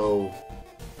also.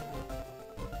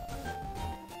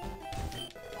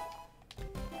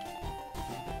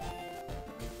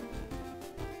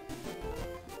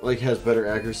 Like has better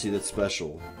accuracy that's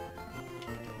special.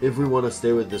 If we want to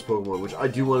stay with this Pokemon, which I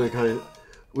do want to kind of,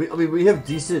 I mean we have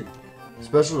decent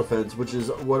special defense, which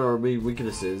is what our main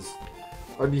weakness is.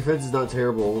 Our defense is not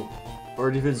terrible.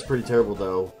 Our defense is pretty terrible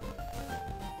though.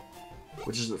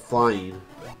 Which is flying.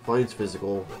 Flying's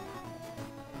physical.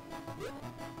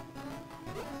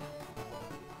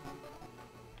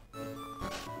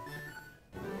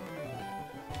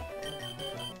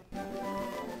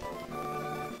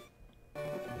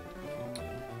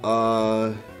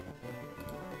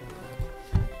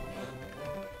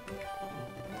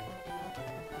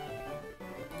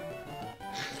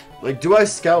 Like, do I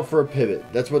scout for a pivot?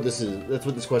 That's what this is. That's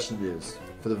what this question is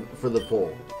for the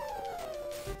poll.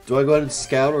 Do I go ahead and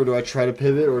scout, or do I try to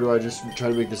pivot, or do I just try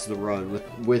to make this the run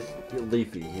with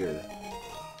Leafy here?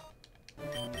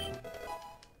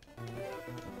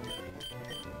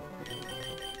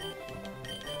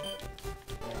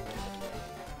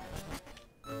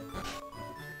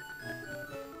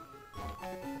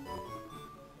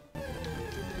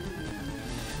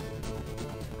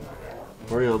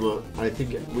 Hariyama, I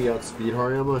think we outspeed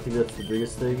Hariyama. I think that's the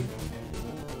biggest thing.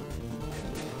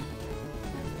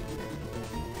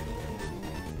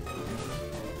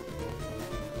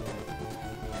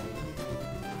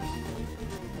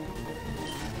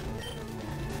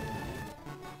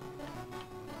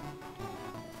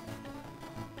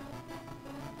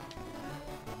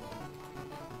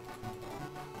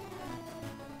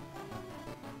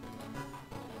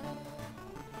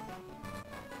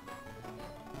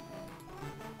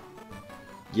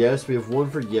 Yes, we have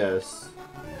one for yes.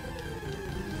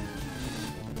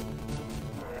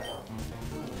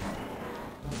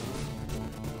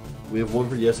 We have one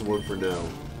for yes and one for no.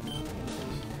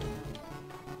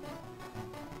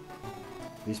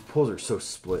 These polls are so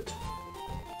split.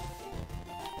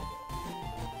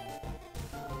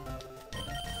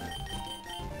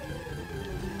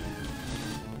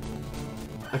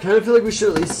 I kind of feel like we should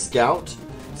at least scout,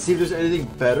 see if there's anything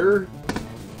better.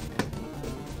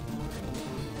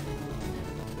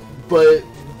 But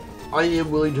I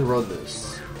am willing to run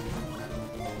this.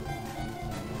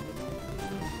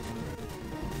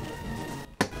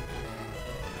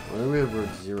 Why do we have road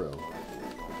 0?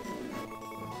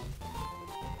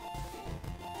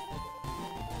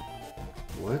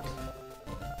 What?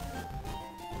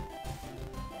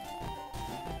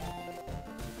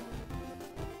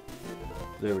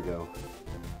 There we go.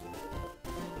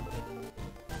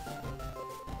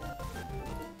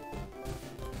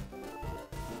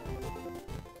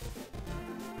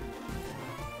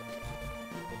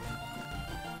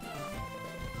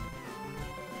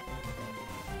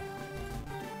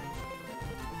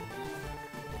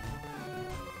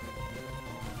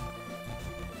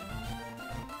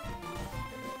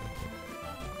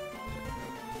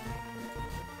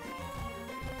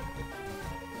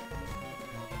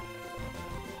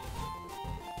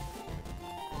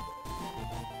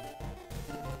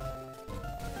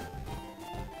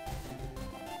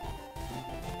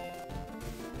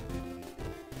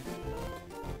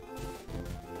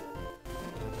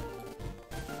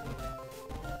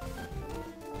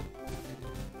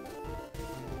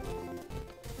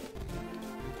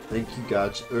 Thank you,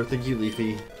 Gotch. Or thank you,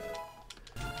 Leafy.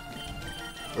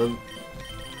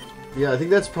 Yeah, I think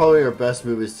that's probably our best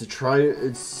move is to try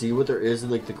and see what there is in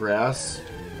like the grass.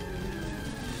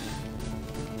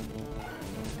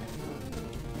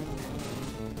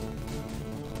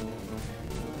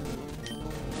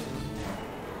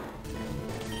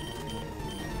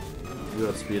 You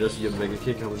outspeed us, you have Mega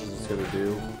Kick, how much is this gonna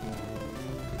do?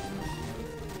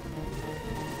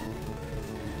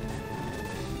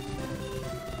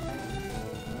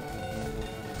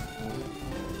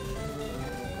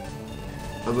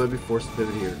 I might be forced to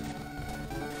pivot here.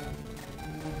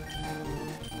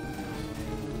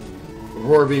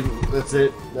 Roar Beam, that's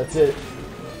it, that's it.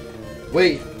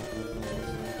 Wait!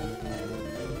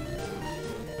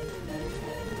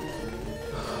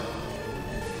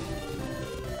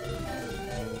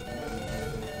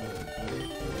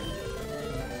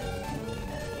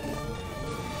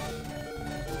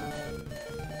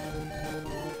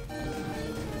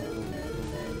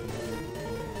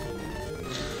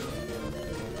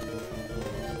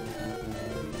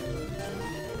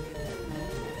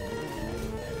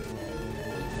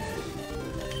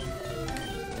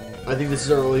 I think this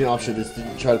is our only option, is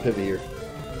to try to pivot here.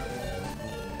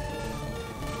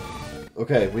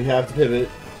 Okay, we have to pivot.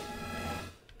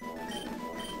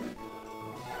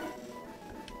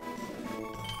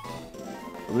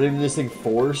 I'm naming this thing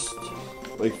Forced.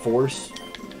 Like Force.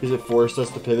 Because it forced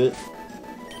us to pivot.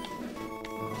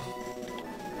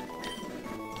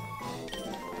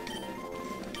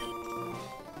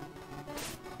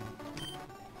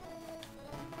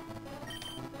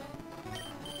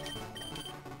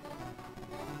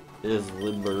 Is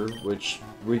Limber, which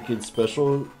weakens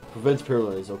special, prevents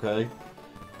paralyze, okay.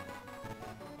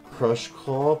 Crush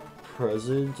Claw,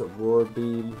 Present, Roar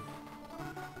Beam.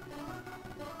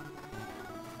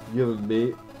 You have a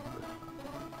mate.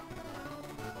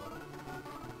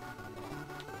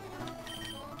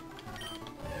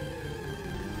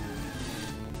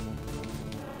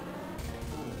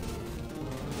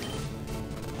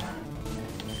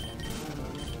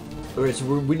 Okay, so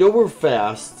we know we're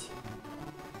fast.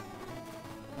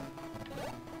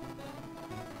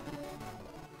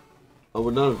 I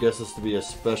would not have guessed this to be a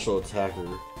special attacker.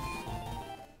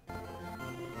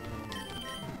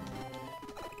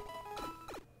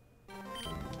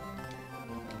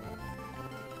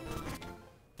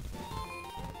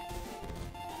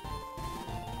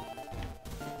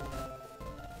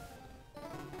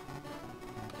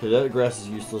 Okay, that grass is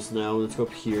useless now. Let's go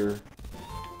up here.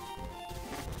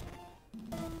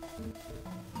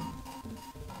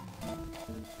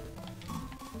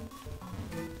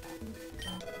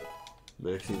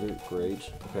 Max Eater,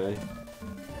 great, okay.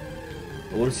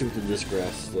 I want to see what's in this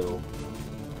grass still.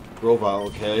 Grovile,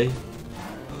 okay.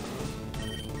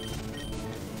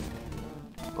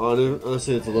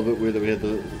 Honestly, it's a little bit weird that we had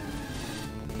the...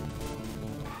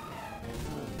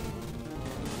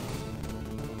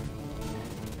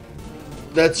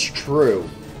 That's true.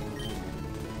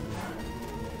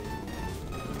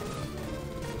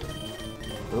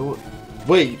 Oh,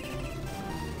 wait!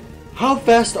 How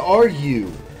fast are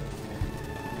you?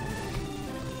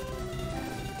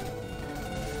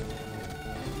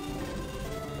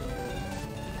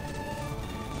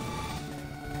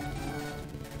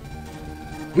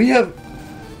 We have...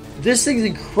 This thing's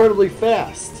incredibly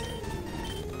fast.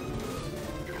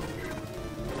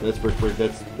 That's Brick,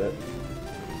 that's... that.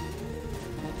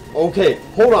 Okay,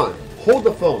 hold on. Hold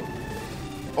the phone.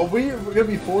 Are we gonna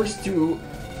be forced to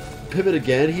pivot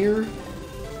again here?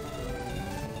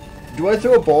 Do I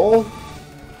throw a ball?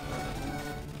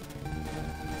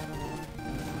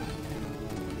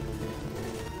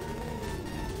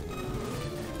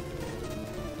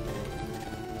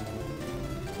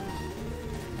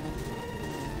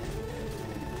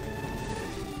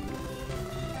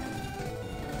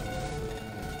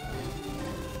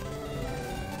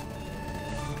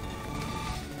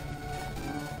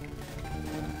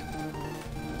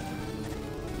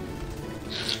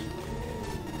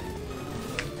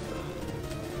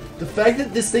 The fact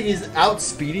that this thing is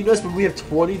outspeeding us when we have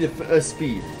 20 to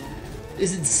speed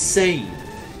is insane.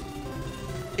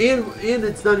 And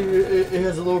it's not even, it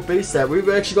has a lower base stat. We've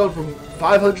actually gone from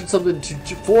 500 something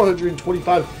to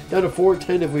 425 down to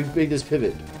 410 if we make this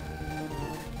pivot.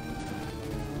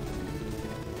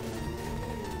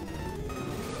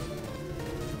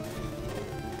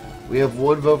 We have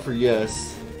one vote for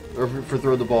yes, or for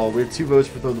throwing the ball. We have 2 votes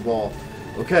for throwing the ball.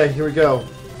 Okay, here we go.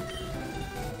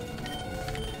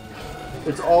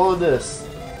 It's all on this.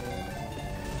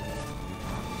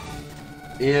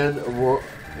 And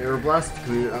Air Blast.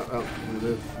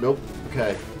 Nope.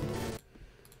 Okay.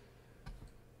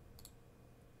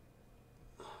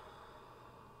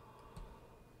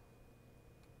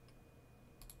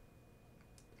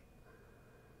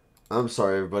 I'm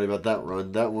sorry, everybody, about that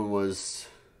run. That one was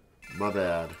my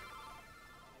bad.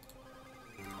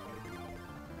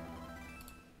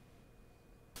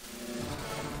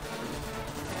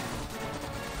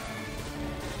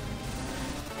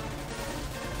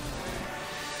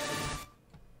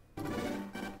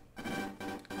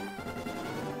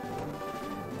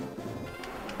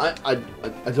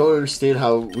 I don't understand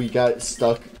how we got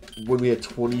stuck when we had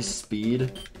 20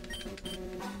 speed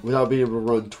without being able to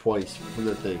run twice from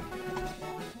that thing.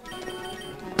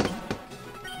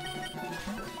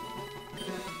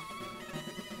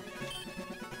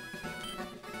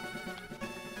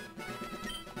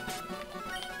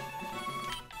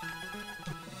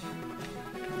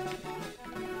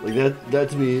 Like that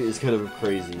to me is kind of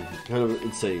crazy, kind of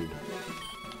insane.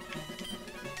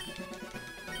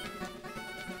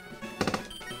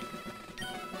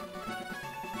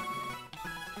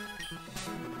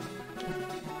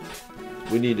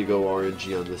 We need to go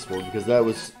RNG on this one because that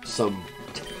was some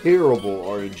terrible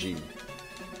RNG.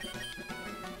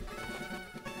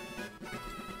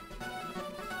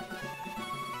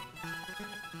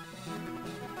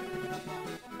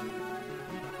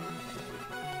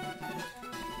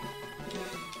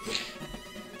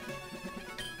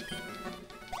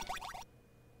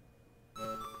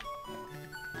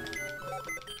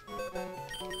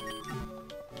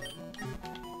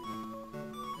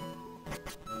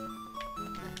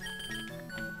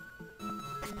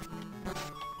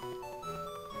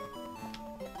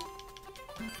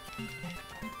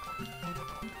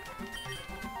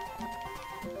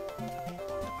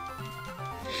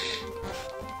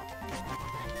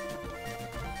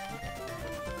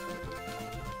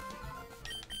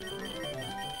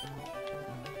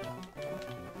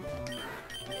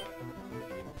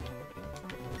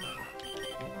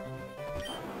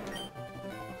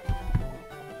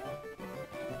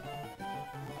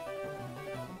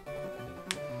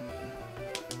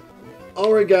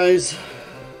 Alright, guys.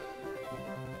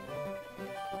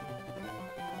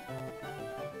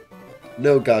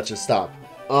 No, gotcha, stop.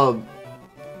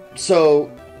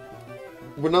 So,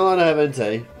 we're not allowed to have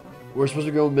Entei. We're supposed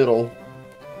to go middle.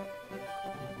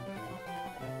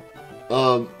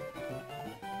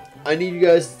 I need you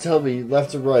guys to tell me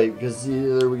left or right, because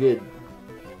either we get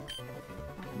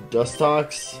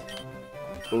Dustox,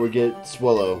 or we get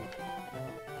Swallow.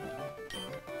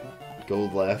 Go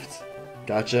left.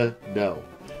 Gotcha? No.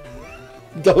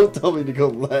 Don't tell me to go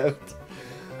left.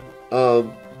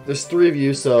 There's 3 of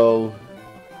you, so...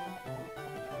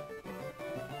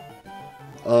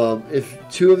 if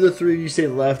 2 of the 3 of you say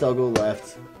left, I'll go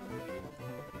left.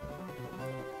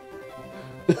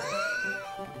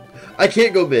 I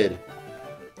can't go mid.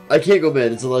 I can't go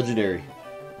mid. It's a legendary.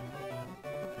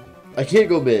 I can't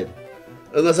go mid.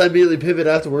 Unless I immediately pivot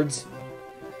afterwards.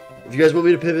 If you guys want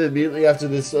me to pivot immediately after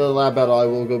this lab battle, I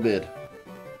will go mid.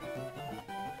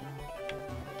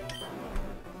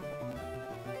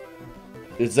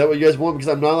 Is that what you guys want?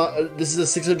 Because I'm not allowed, this is a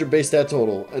 600 base stat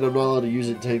total, and I'm not allowed to use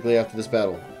it technically after this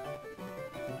battle.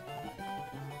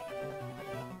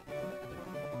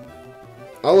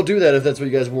 I will do that if that's what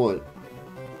you guys want.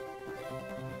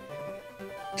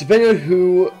 Depending on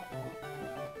who,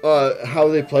 how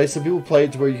they play, some people play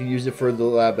it to where you can use it for the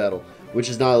lab battle, which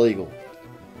is not illegal.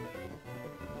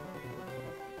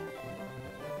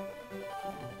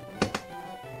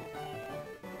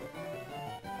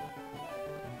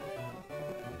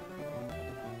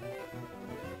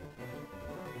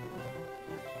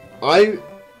 I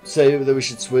say that we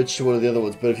should switch to one of the other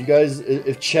ones, but if you guys,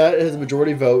 if chat has a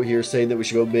majority vote here saying that we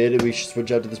should go mid and we should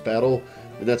switch out to this battle,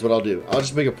 then that's what I'll do. I'll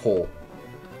just make a poll.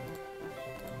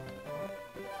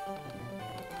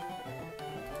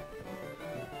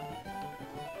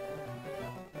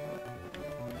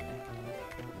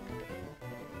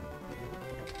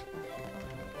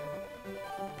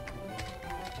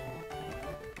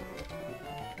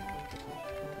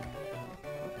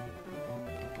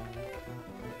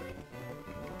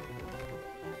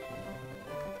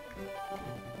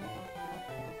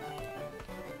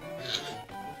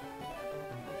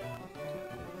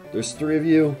 There's 3 of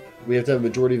you. We have to have a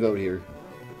majority vote here.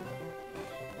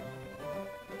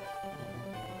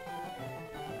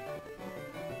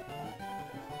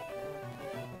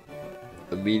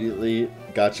 Immediately,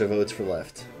 gotcha votes for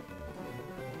left.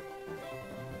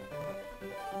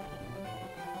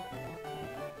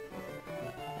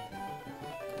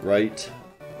 Right.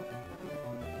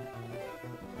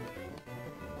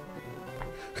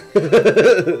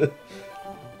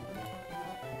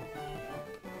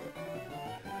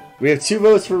 We have 2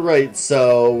 votes for right,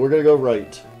 so we're gonna go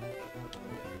right.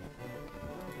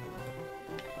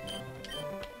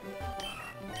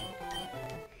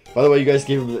 By the way, you guys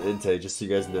gave him the Entei, just so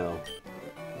you guys know.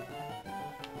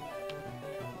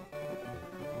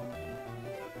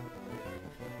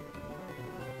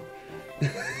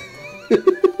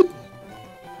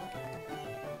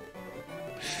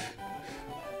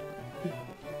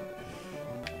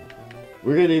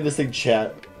 We're gonna name this thing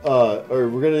Chat, or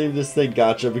we're gonna name this thing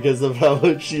Gotcha because of how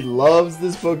much she loves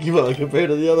this Pokemon compared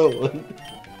to the other one.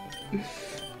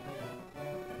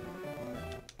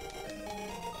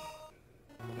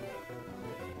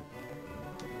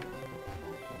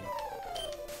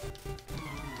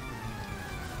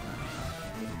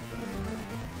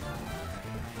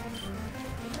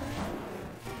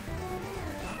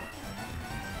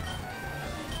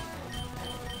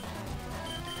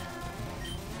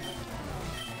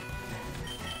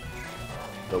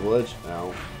 Double edge?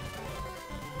 Ow.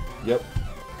 Yep.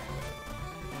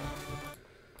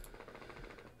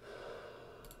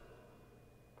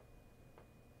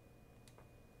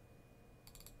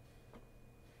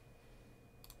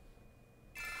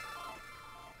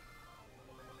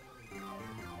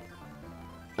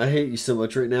 I hate you so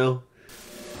much right now.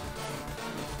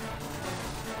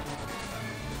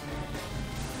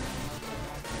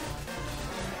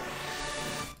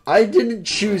 I didn't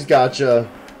choose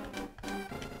Gotcha.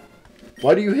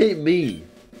 Why do you hate me?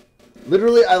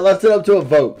 Literally, I left it up to a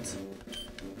vote.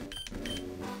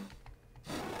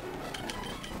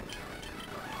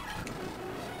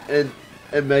 And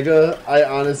Mega, I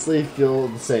honestly feel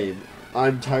the same.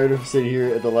 I'm tired of sitting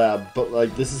here at the lab, but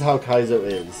like, this is how Kaizo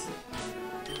is.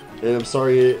 And I'm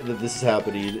sorry that this is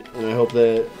happening, and I hope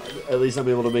that at least I'm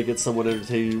able to make it somewhat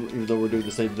entertaining, even though we're doing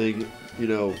the same thing, you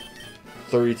know,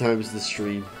 30 times this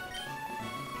stream.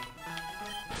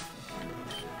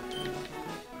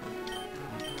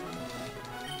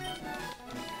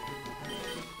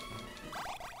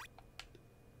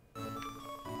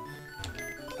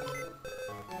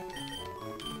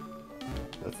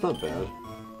 That's not bad.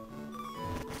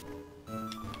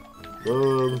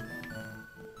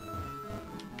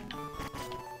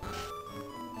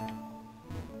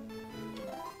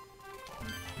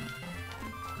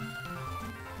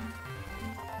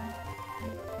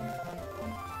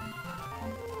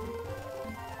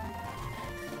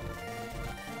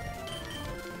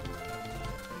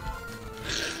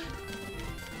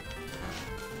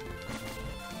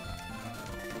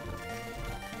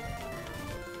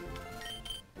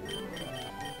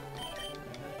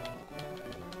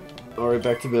 Alright,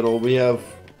 back to middle. We have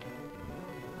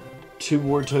 2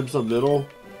 more attempts on middle.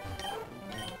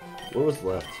 What was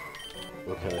left?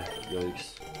 Okay, yikes.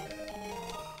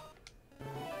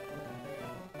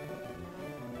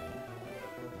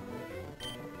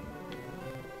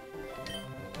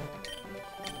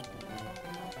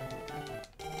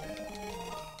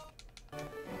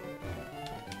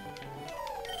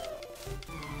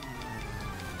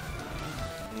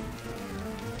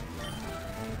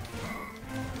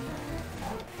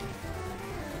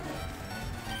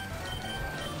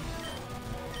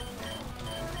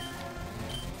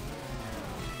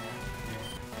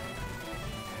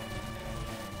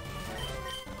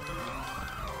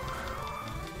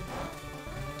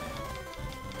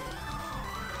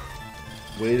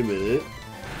 Wait a minute.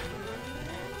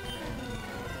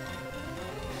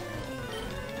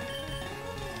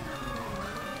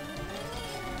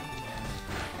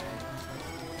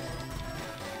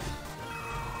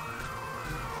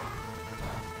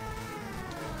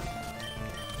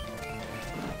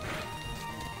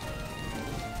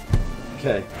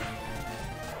 Okay.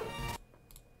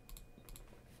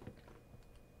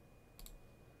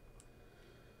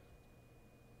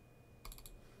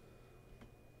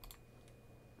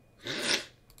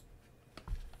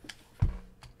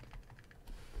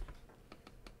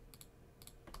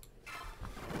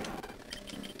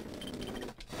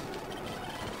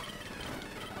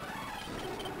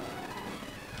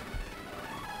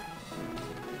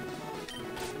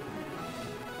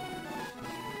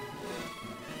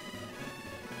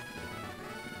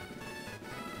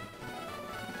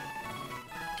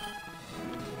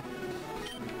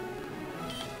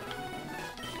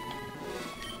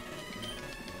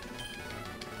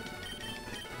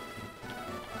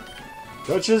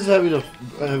 Gotcha's having a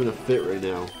fit right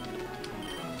now.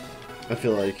 I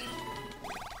feel like.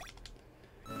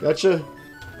 Gotcha. Do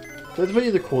I have to put you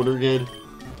in the corner again?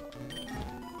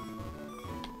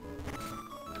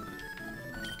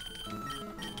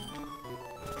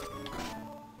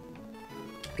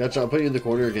 Gotcha, I'll put you in the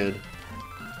corner again.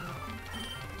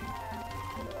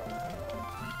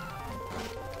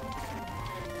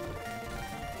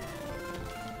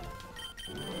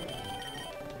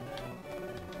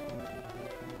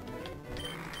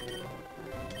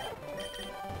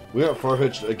 We got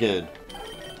far-fetched again.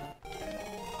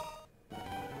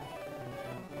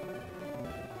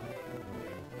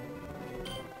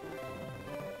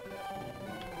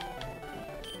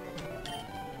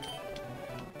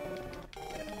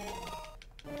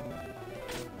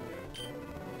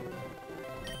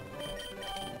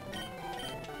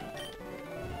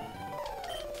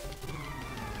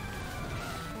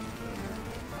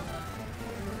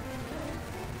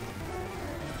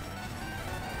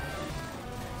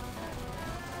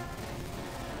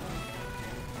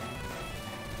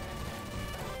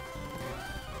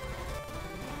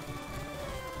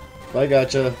 I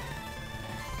gotcha.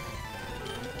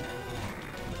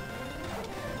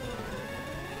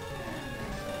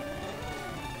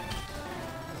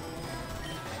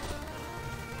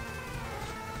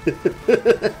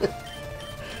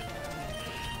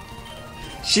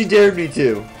 She dared me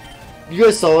to. You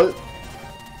guys saw it?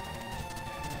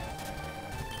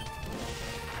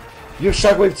 You have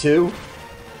Shockwave too?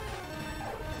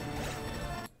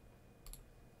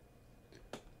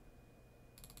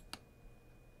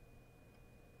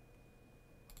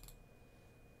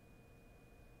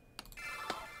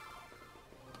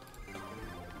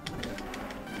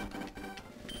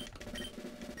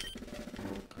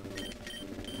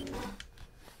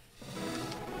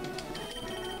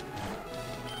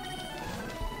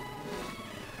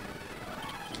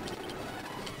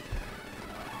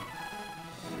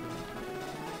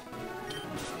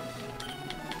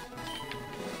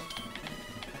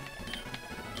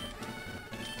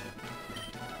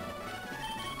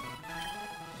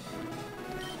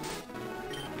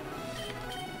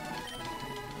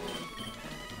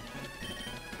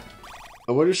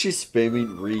 I wonder if she's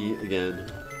spamming Re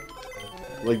again.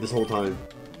 Like this whole time.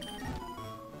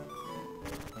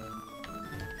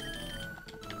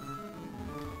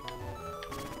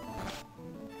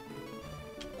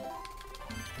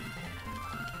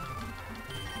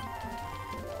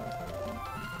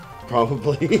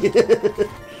 Probably.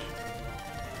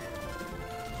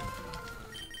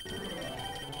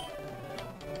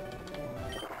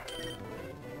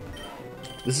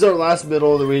 This is our last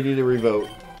middle, and then we need to revote.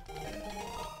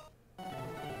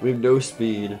 We have no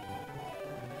speed.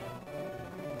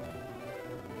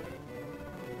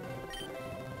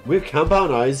 We have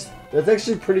compound eyes. That's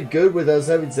actually pretty good with us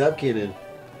having Zap Cannon.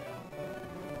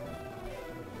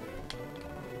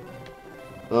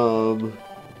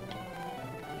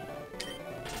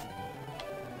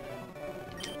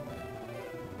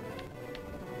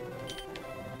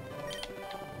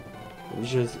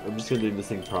 just gonna name this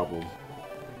thing Problem.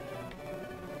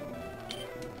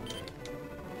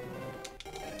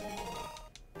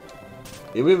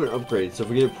 Yeah, we have an upgrade, so if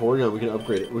we get a Porygon, we can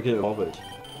upgrade it. We can evolve it.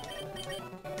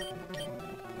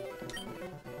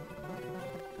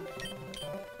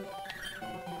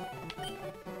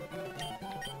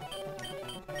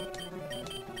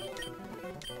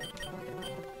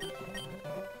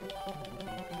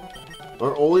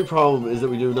 Our only problem is that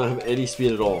we do not have any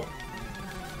speed at all.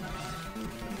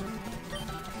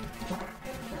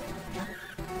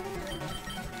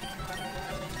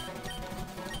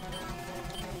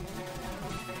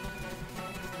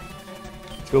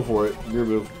 Go for it. Your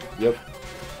move. Yep.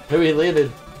 Hey, we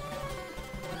landed.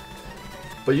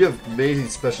 But you have amazing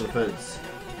special defense.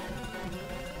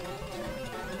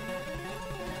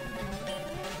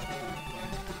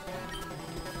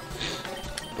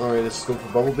 Alright, let's go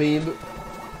for Bubble Beam.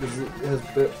 Because it has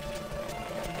bit.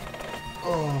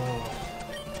 Oh.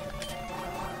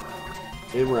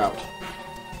 And we're out.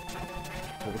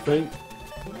 Have a thing.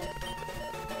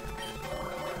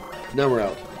 Now we're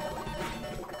out.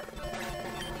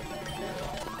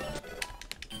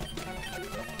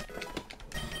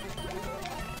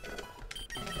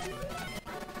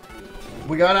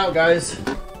 We got out, guys.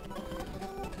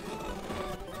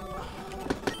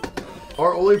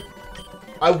 Our only...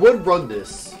 I would run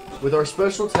this with our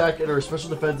special attack and our special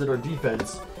defense and our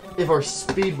defense if our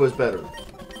speed was better.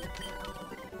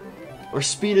 Our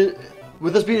speed...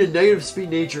 With us being a negative speed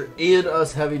nature and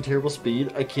us having terrible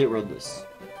speed, I can't run this.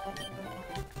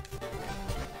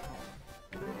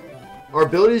 Our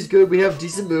ability is good. We have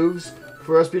decent moves.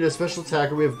 For us being a special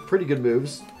attacker, we have pretty good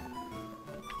moves.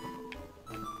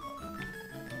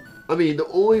 I mean, the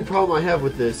only problem I have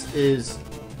with this is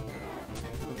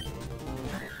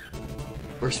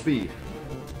our speed.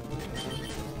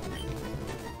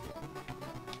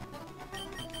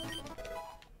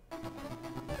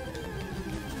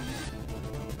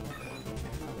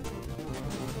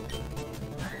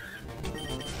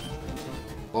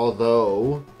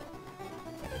 Although,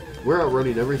 we're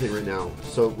outrunning everything right now,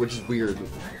 so which is weird.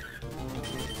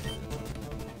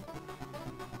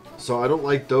 So I don't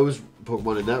like those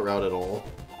Pokemon in that route at all.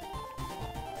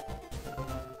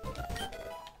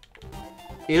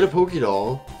 And a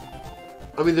Pokédoll.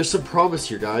 I mean, there's some promise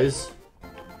here, guys.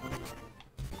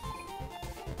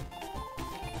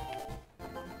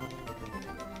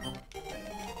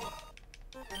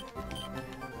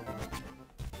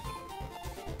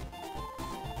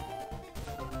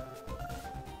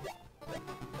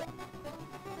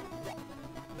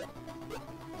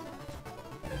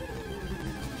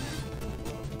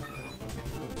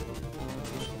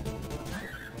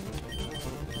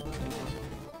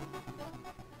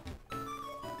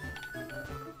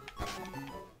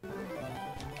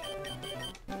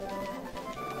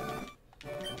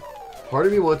 Part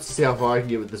of me wants to see how far I can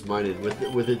get with this Minun,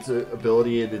 with its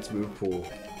ability and its move pool.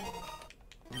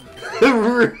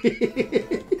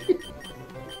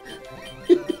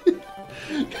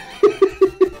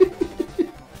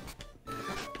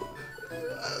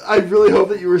 I really hope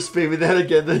that you were spamming that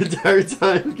again the entire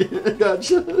time.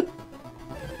 Gotcha.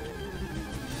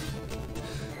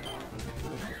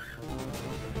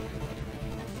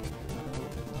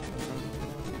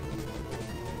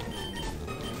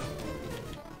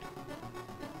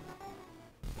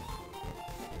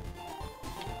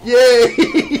 Yay!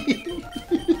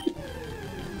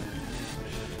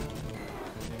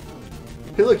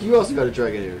 Hey look, you also got a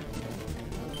dragon here.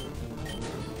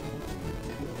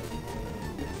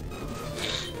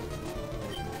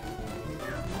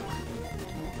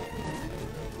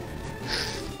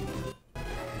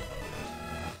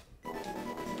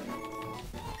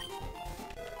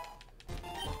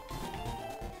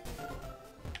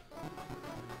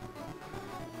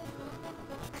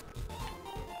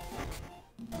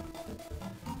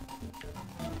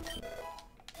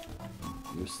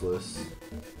 Useless.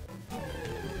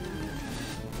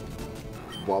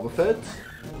 Wobbuffet?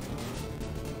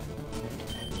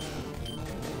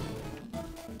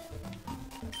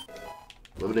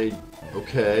 Lemonade.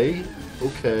 Okay.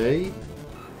 Okay.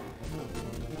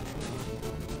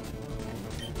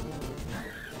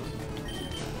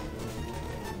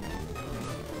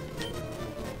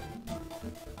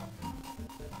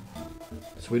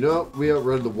 So we know we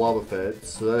outrun the Wobbuffet,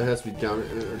 so that has to be down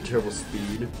at a terrible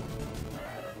speed.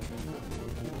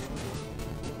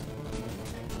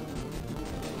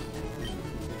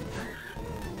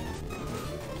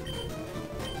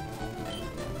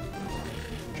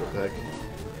 Heck.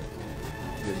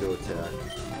 Good, no attack.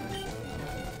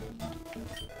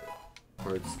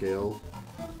 Hard scale.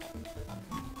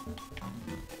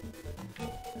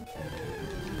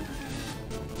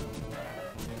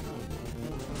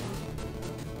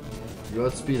 You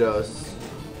outspeed us,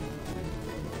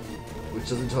 which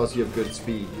doesn't tell us you have good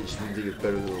speed. It just means you get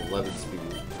better than 11 speed,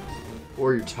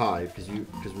 or you're tied because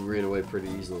we ran away pretty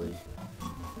easily.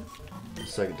 The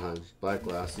second time, black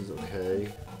glasses. Okay.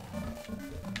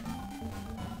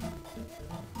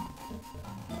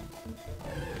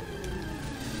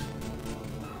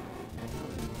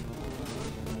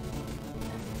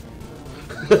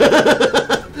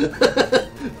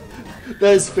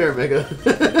 That is fair, Mega.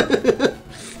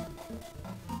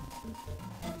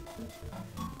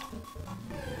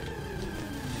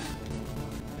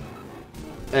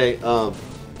 Hey,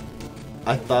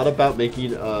 I thought about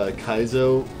making a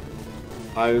Kaizo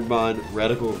Ironmon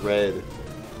Radical Red,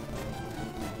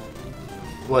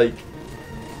 like,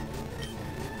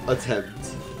 attempt.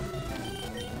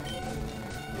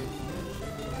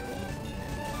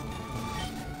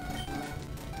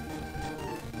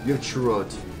 You have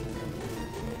Truant.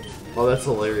 Oh, that's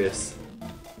hilarious.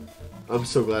 I'm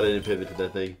so glad I didn't pivot to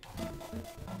that thing.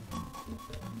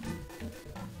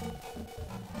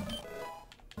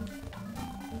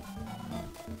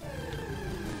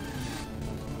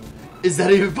 Is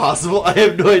that even possible? I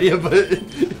have no idea, but...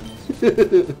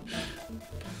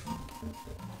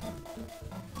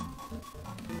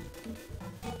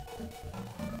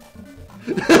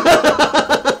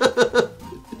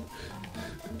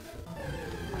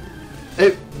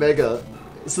 Hey, Mega.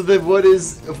 So then what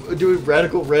is doing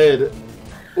Radical Red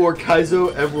or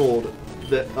Kaizo Emerald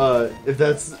that, if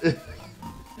that's...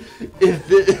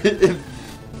 if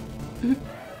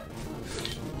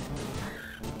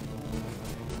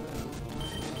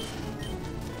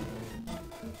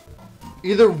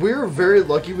either we're very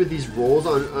lucky with these rolls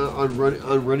on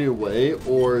running away,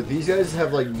 or these guys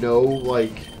have like no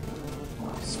like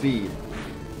speed.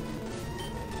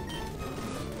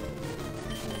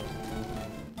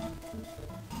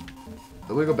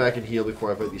 I'm gonna go back and heal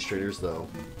before I fight these trainers, though.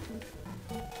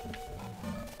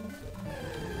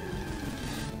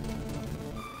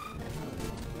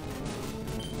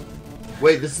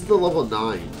 Wait, this is the level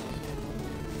 9.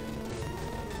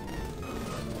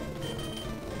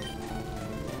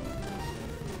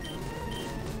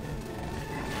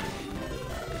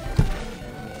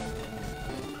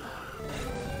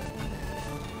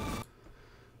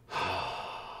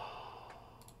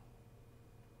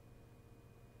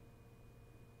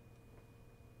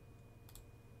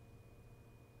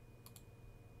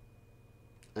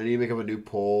 I need to make up a new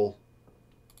poll.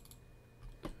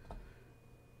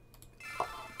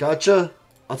 Gotcha.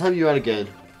 I'll time you out again.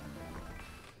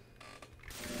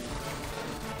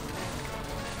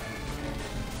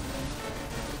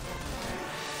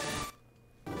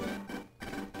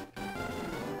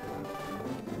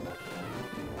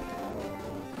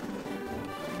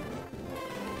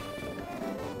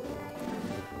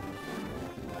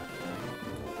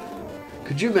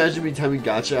 Could you imagine me timing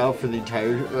Gotcha out for the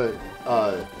entire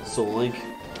Soul Link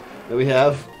that we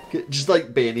have? Just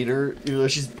like banning her, even though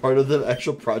she's part of the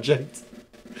actual project.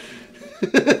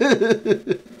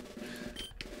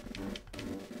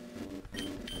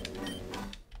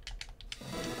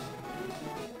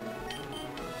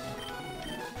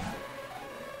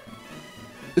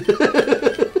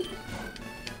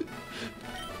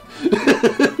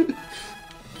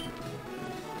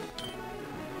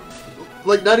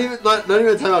 Like not even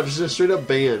a timeout, just a straight up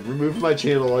ban. Remove from my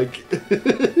channel, like.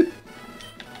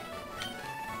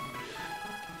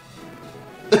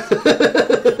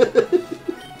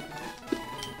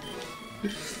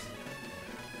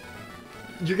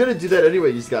 You're gonna do that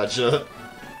anyways, Gotcha.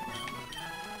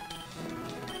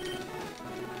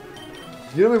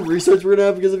 You know how many restarts we're gonna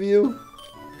have because of you?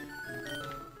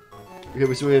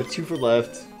 Okay, so we have 2 for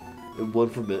left and 1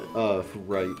 for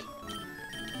right.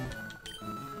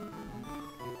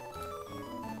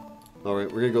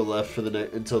 Alright, we're gonna go left for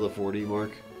the until the 40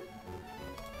 mark.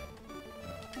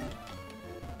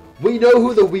 We know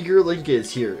who the weaker link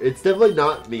is here. It's definitely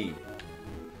not me.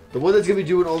 The one that's gonna be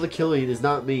doing all the killing is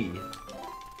not me.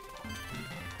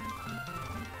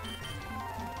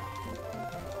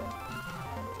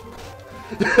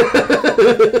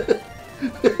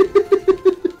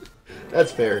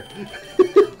 That's fair.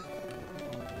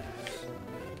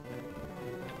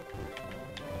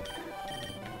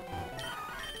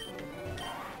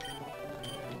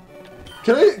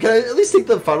 Can I at least take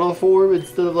the final form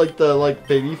instead of like the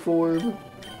baby form?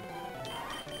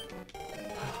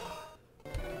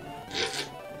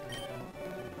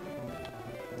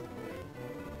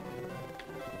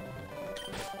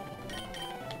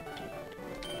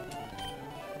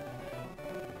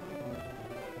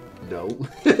 No.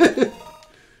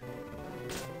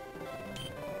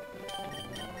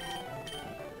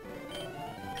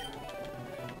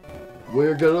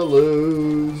 We're gonna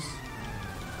lose.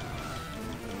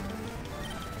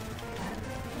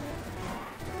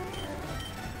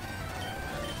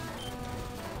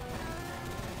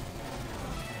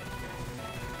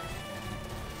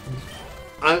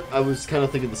 I was kind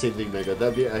of thinking the same thing, Mega.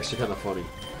 That'd be actually kind of funny.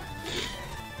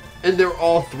 And they're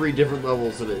all 3 different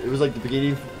levels of it. It was like the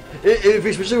beginning, if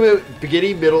especially with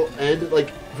beginning, middle, end,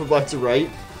 like from left to right.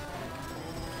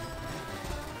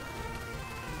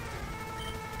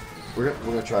 We're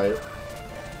gonna try it.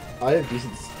 I have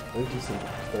decent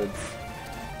spreads.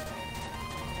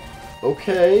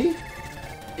 Okay.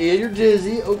 And you're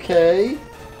dizzy. Okay.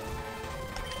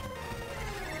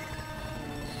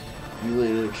 You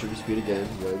landed extreme speed again.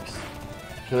 Yikes.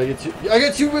 Can I get 2? I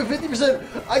got 2 with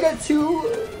 50%. I got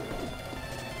 2.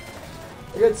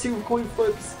 I got 2 coin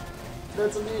flips.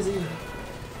 That's amazing.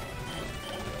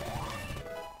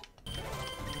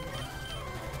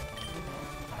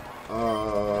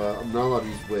 I'm not allowed to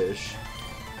use Wish.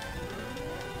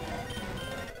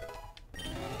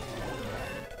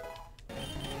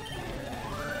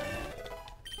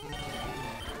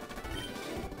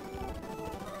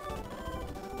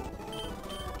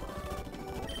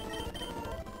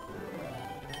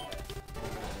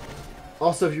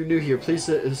 Also, if you're new here, please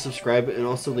subscribe and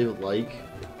also leave a like.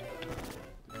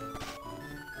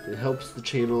 It helps the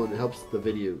channel and it helps the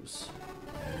videos.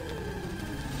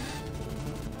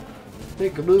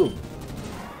 Hey, Kaboom!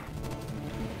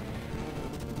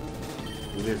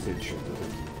 You're gonna say sure.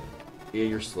 Yeah,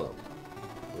 you're slow.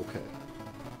 Okay.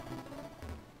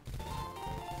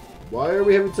 Why are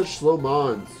we having such slow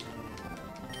mons?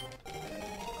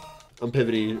 I'm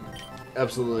pivoting.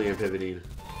 Absolutely, I'm pivoting.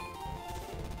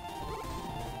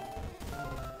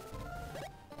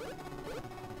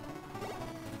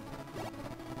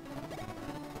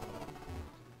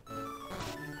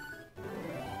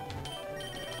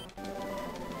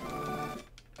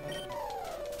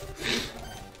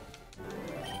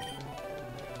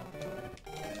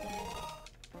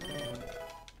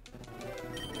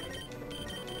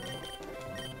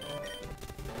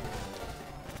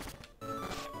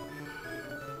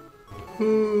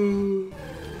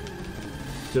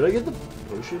 Did I get the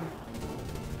potion?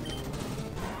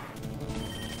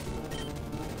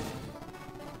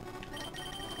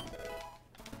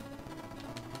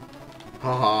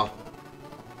 Haha.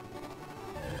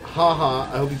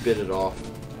 Haha, I hope you bit it off.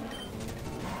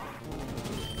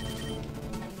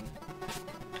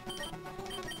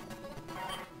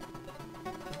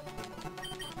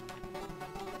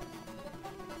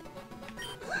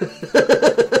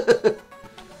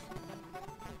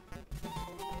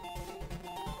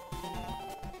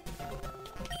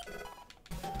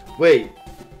 Wait.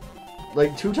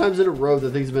 Like 2 times in a row the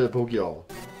thing's been a Pokeball.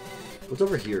 What's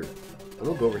over here? I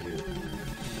don't go over here.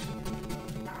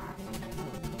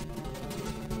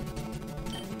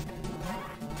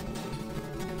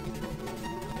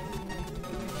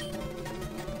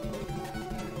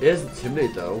 It has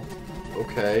Intimidate though.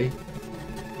 Okay.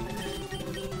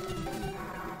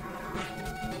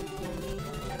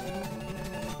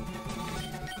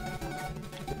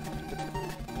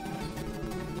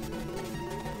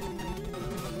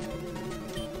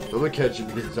 I'm gonna catch it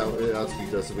because it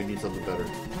outspeeds us and we need something better.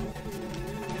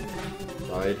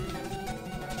 Died.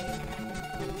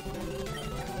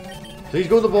 Please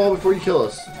go to the ball before you kill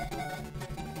us.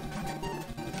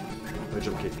 I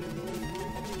jump kick.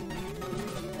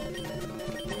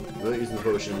 I'm not using the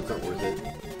potion, it's not worth it.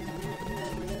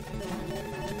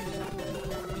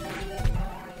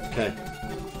 Okay.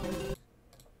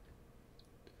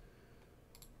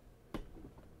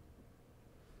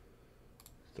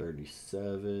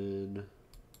 $37.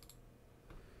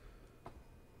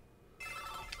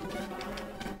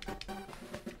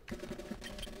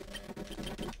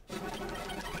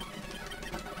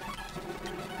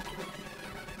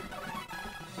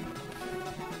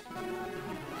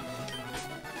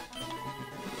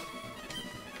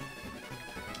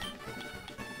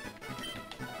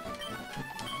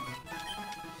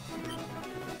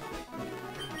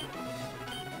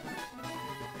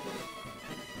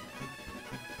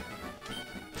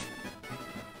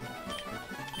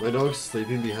 My dog's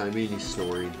sleeping behind me and he's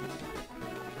snoring.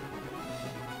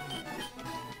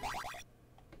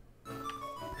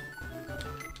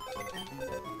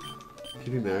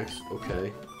 PB Max,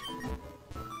 okay.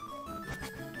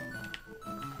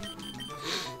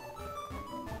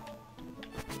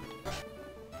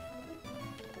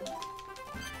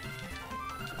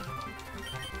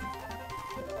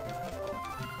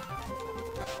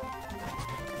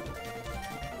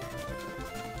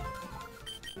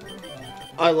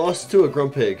 I lost to a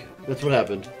Grumpig. That's what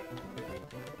happened.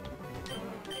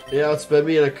 It outsped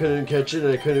me and I couldn't catch it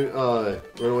and I couldn't run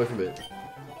away from it.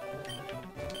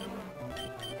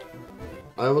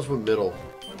 I almost went middle,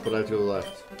 but I have to go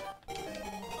left.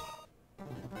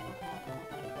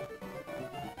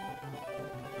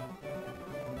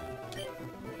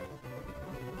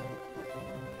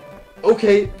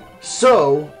 Okay,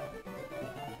 so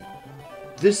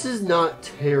this is not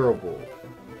terrible.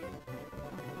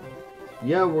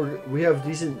 Yeah, we have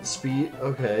decent speed.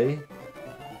 Okay.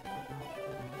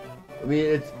 I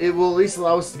mean, it will at least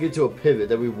allow us to get to a pivot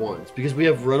that we want because we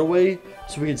have runaway,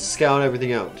 so we can scout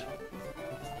everything out.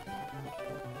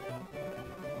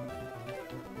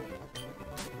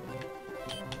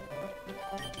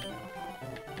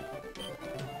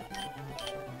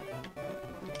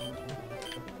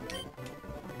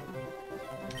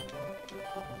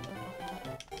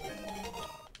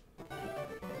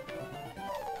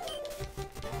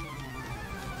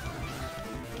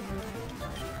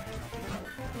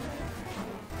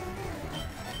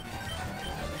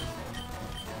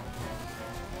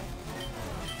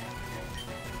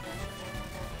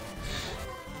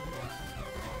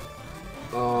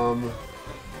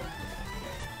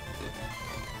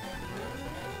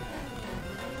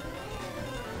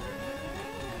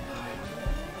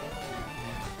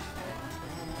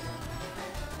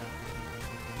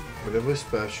 Whatever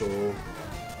special.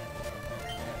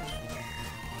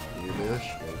 You mash?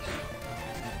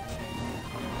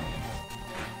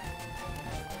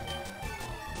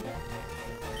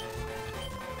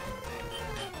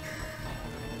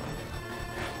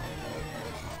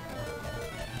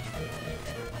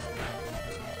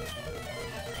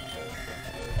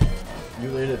 You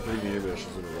landed 3 meter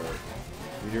meshes in a row.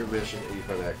 Meter mesh and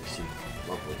 85 accuracy.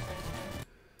 Lovely.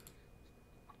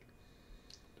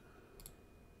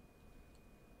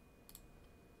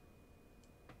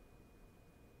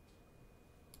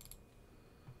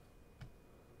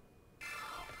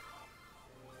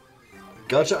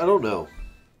 Gotcha, I don't know.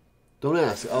 Don't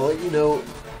ask. I'll let you know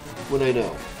when I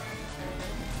know.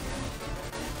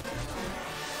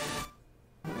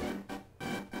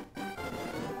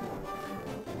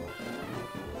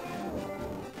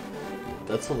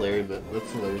 That's hilarious.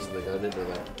 That's hilarious. I didn't know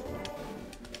that.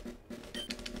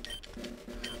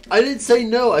 I didn't say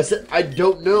no. I said I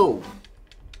don't know.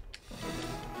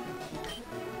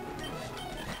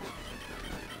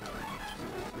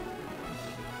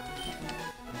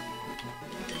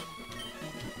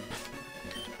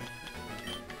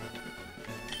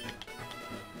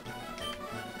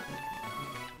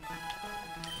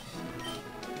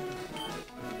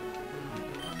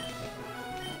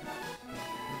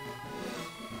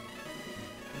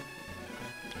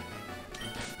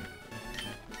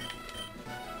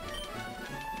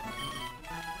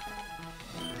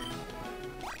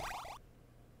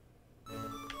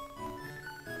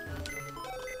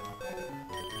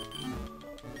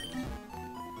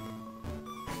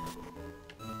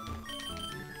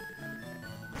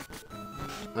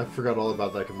 I forgot all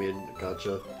about that command.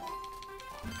 Gotcha.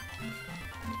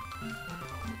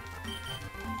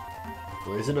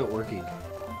 Why is it not working?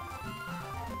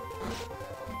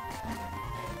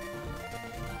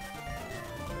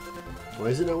 Why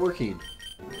is it not working?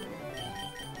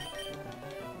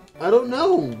 I don't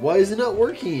know. Why is it not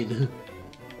working?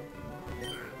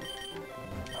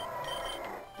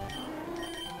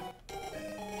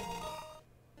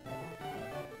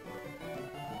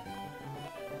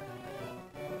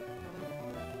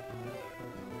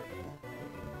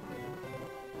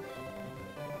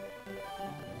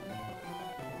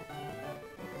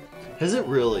 Has it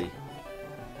really?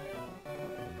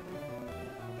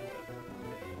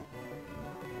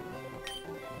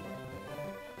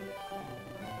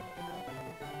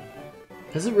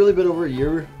 Has it really been over a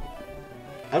year?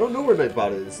 I don't know where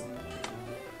Nightbot is.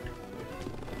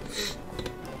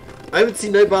 I haven't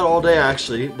seen Nightbot all day,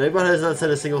 actually. Nightbot has not said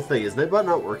a single thing. Is Nightbot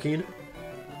not working?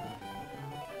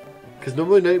 Because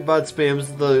normally Nightbot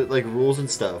spams the rules and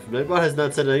stuff. Nightbot has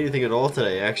not said anything at all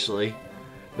today, actually.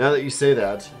 Now that you say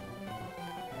that.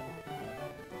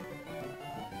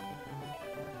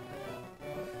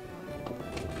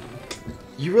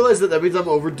 You realize that means I'm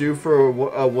overdue for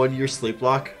a 1 year sleep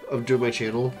lock of doing my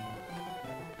channel?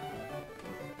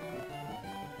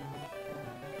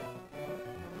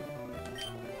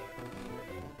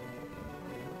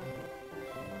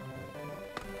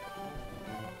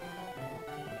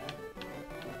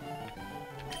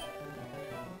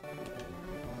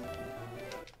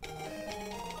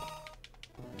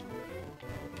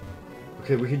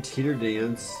 Okay, we can teeter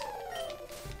dance.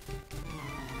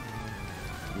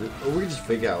 Or we can just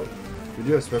fake out. We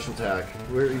do have special attack.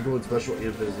 We're going special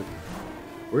and physical.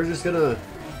 We're just gonna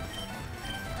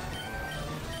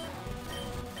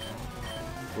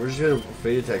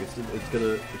fade attack.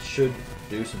 It should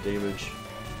do some damage.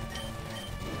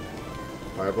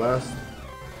 Fire blast.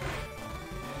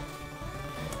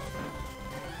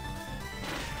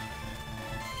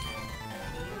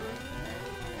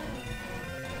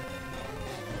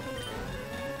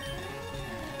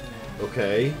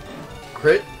 Okay.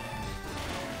 Crit.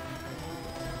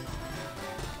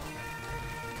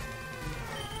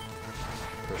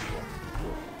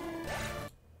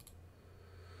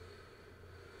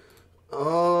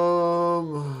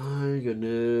 My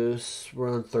goodness.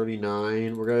 We're on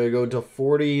 39. We're gonna go until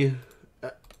 40.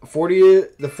 40.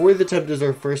 The 40th attempt is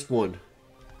our first one.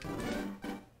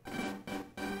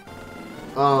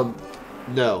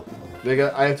 No.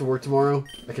 I have to work tomorrow.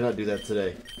 I cannot do that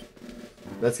today.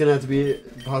 That's gonna have to be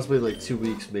possibly like 2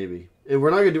 weeks, maybe. And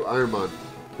we're not gonna do Ironmon.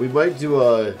 We might do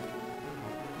a.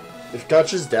 If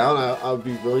Gotcha's down, I would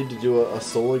be willing to do a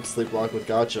soloing sleep lock with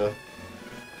Gotcha.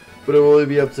 But it will only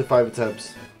be up to 5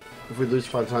 attempts. If we lose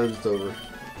 5 times, it's over.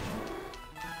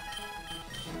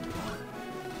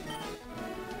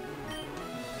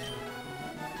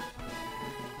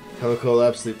 Have a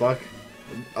collab sleep lock?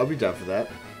 I'll be down for that.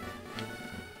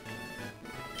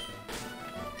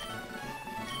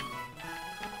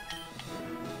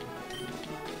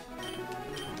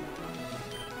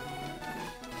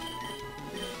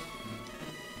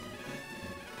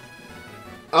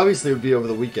 Obviously, it would be over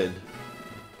the weekend.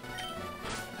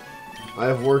 I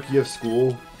have work, you have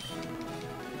school.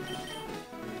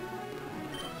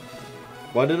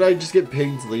 Why did I just get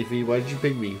pinged, Leafy? Why did you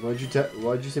ping me? Why did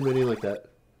you say my name like that?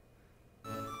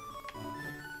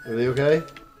 Everything okay?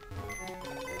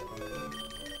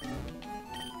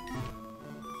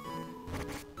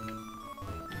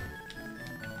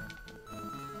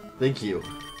 Thank you.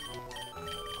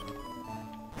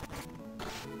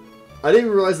 I didn't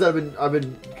even realize that I've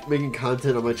been making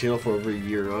content on my channel for over a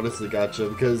year. Honestly, Gotcha,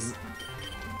 because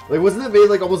wasn't that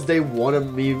made almost day 1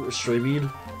 of me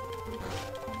streaming?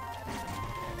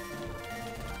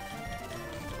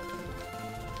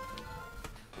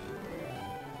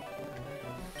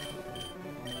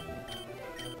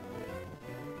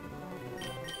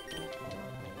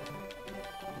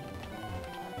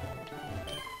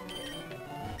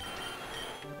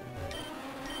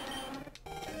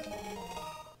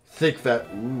 Thick fat.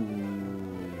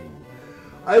 Ooh.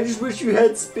 I just wish you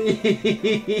had speed.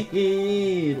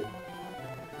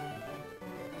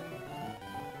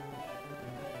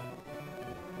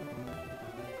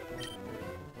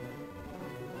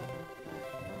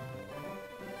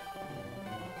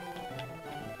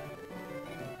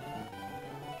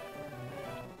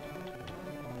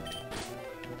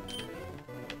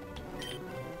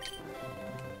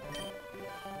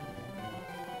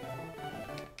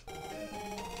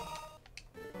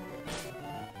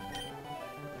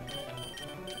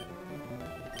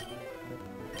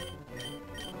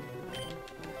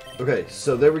 Okay,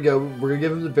 so there we go. We're gonna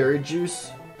give him the berry juice.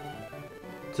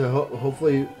 to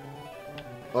hopefully,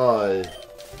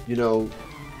 you know,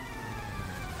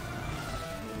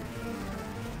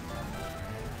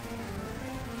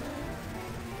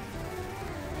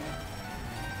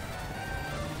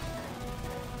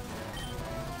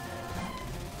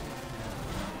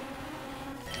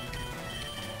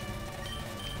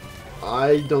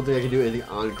 I don't think I can do anything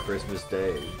on Christmas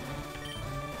Day.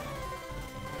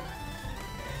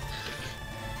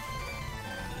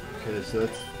 Okay, so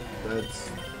that's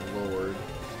lowered.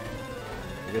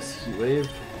 I guess Heat Wave,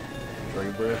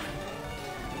 Dragon Breath.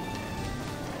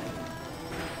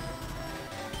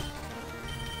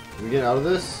 Can we get out of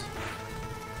this?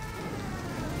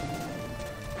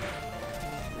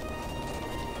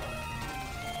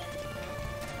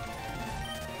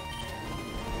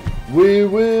 We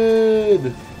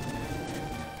win!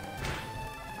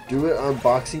 Do it on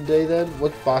Boxing Day then?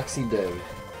 What's Boxing Day?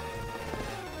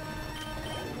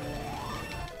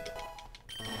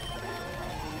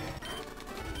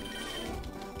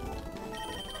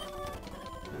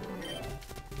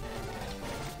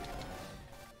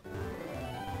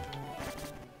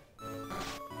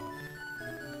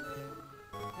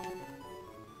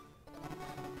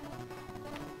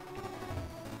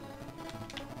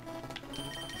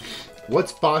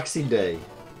 What's Boxing Day?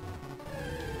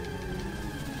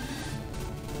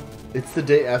 It's the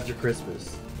day after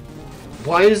Christmas.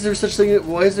 Why is there such thing?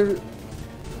 Why is there?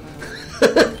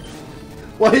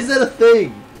 Why is that a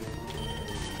thing?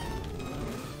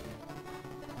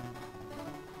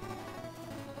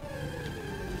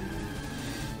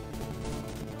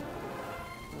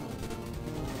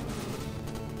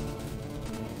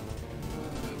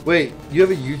 Wait, you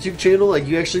have a YouTube channel? Like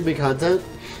you actually make content,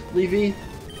 Leafy?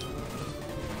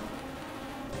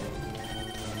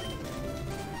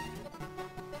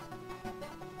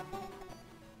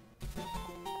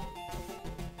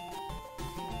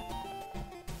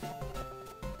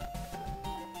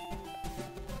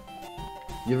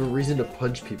 You have a reason to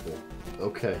punch people.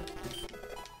 Okay.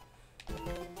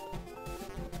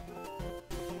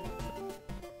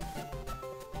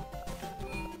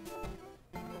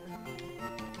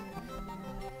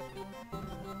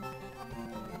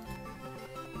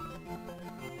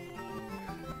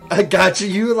 I got you.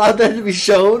 You allowed that to be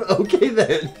shown? Okay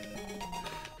then.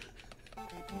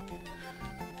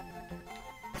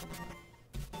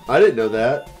 I didn't know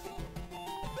that.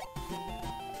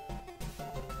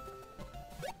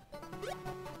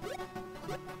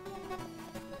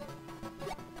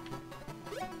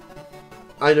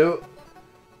 I know.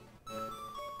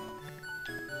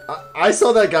 I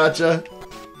saw that gotcha.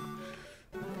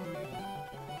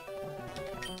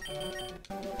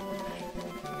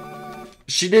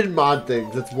 She did mod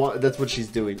things. That's what she's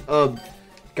doing.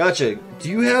 Gotcha. Do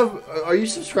you have? Are you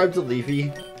subscribed to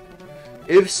Leafy?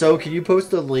 If so, can you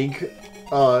post a link,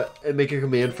 and make a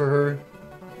command for her?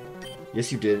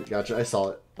 Yes, you did. Gotcha. I saw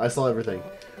it. I saw everything.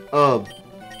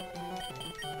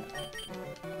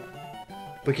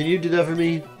 But can you do that for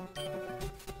me?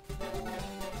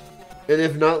 And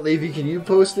if not, Leafy, can you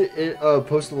post it?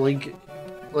 Post a link,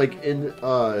 like in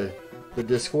the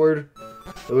Discord.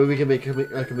 That way we can make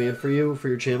a command for you for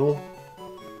your channel.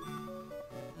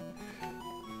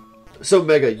 So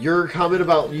Mega, your comment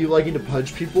about you liking to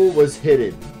punch people was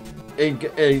hidden,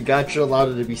 and gotcha allowed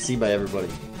it to be seen by everybody.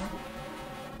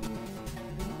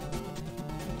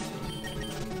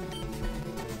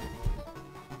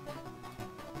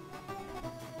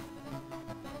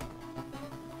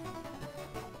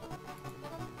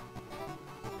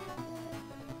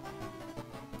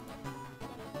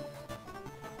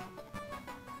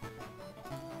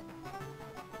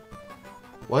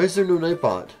 Why is there no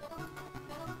Nightbot?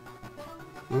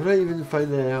 Where would I even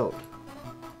find that out?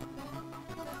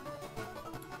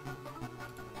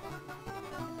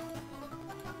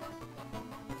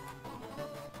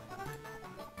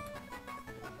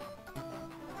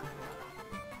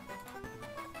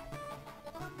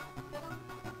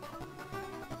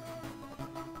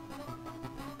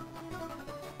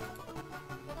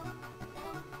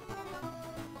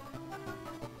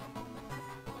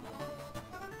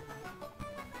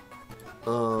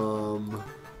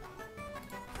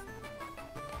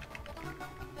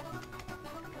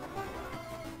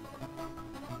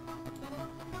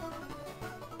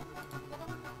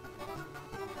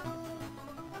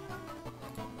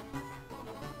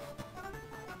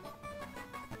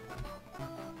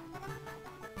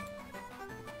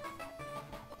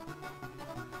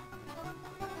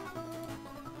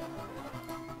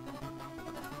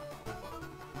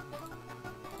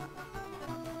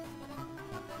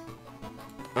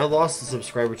 I lost a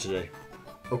subscriber today.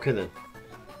 Okay then.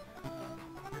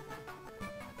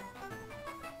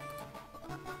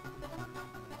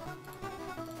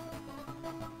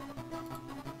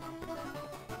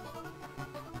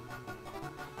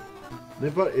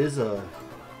 Nightbot is a...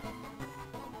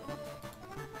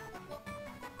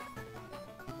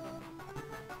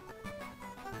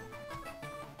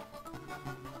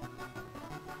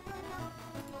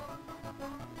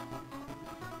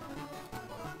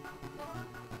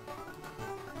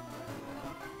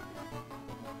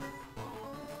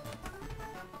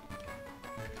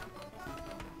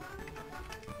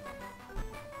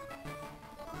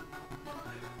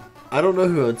 I don't know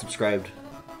who unsubscribed.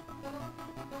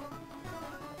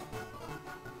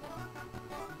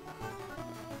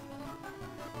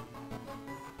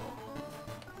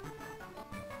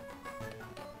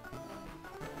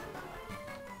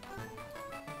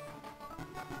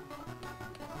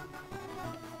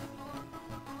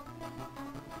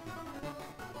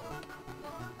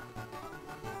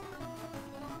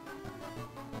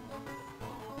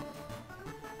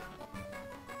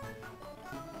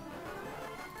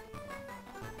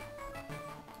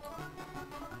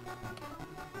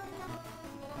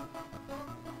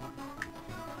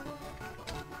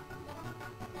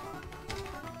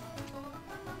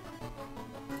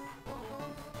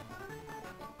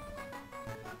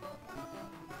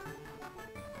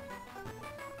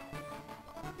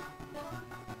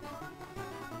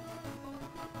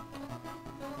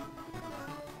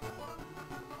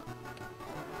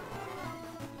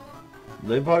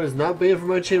 Nightbot is not banned from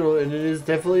my channel, and it is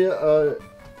definitely a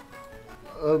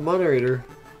moderator.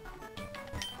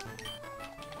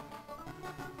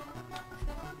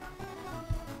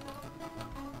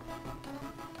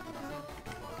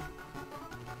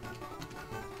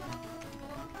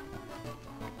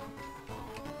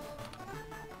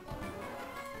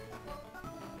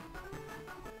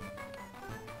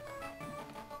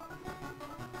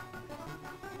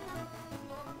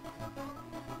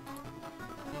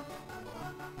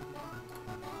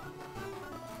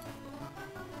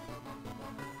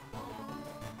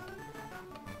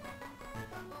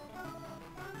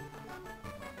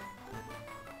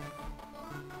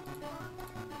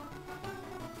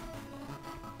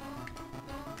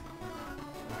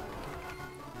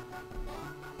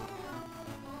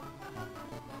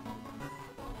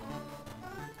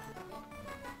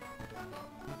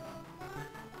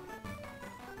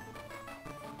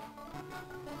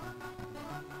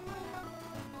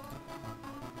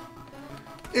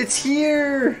 It's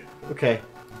here! Okay.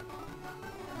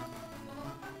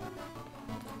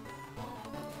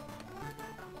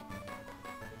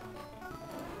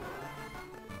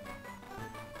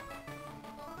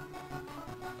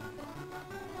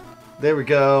 There we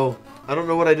go. I don't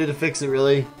know what I did to fix it,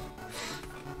 really.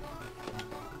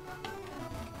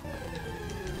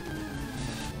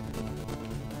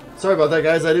 Sorry about that,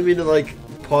 guys. I didn't mean to, like,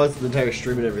 pause the entire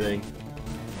stream and everything.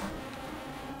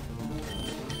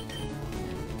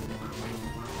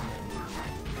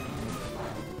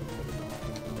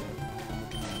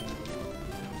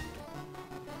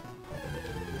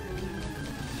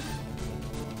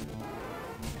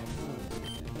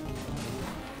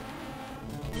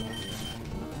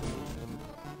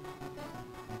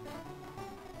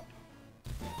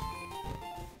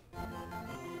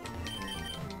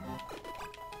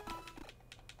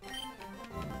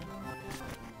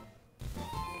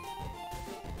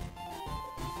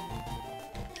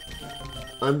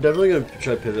 I'm definitely going to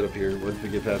try to pivot up here once we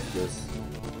get past this.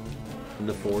 In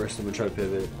the forest, I'm going to try to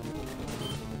pivot.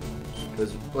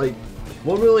 Because, like,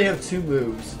 one, we only have 2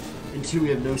 moves, and 2, we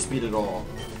have no speed at all.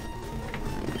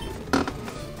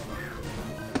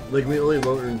 Like, we only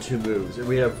learned 2 moves, and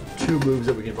we have 2 moves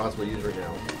that we can possibly use right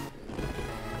now.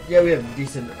 Yeah, we have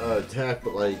decent attack,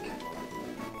 but, like...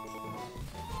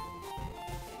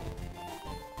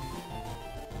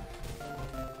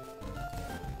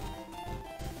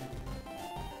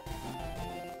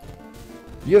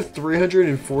 You have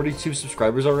 342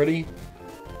 subscribers already?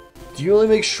 Do you only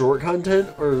make short content,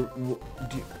 or do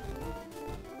you...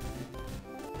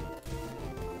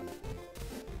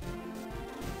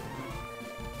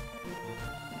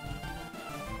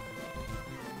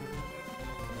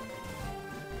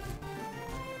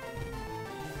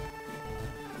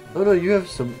 Oh no, you have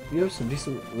some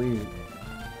decently...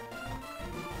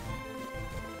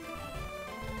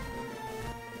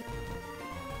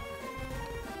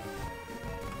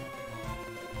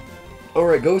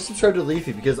 Alright, go subscribe to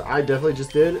Leafy, because I definitely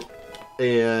just did,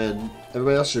 and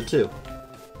everybody else should too.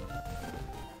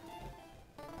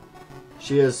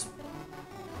 She has,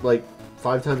 like,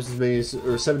 5 times as many,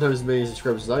 or 7 times as many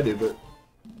subscribers as I do, but...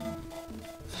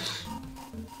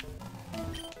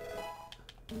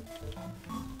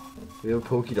 We have a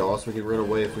Pokédoll, so we can run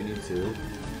away if we need to.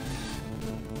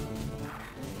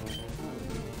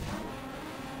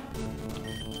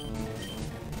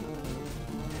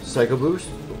 Psycho Boost?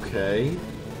 Okay.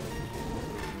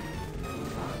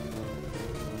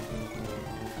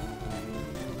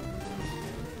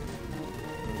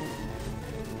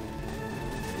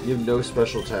 You have no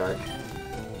special attack.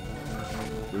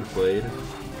 Roof Blade.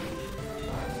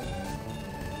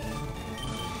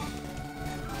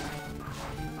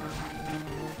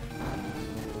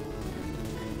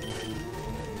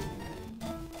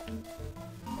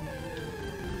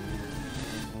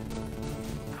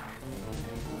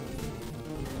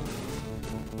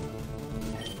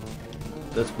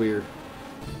 That's weird.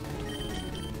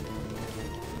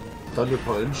 Thunder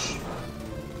Punch.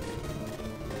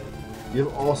 You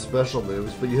have all special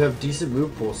moves, but you have decent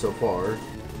move pool so far.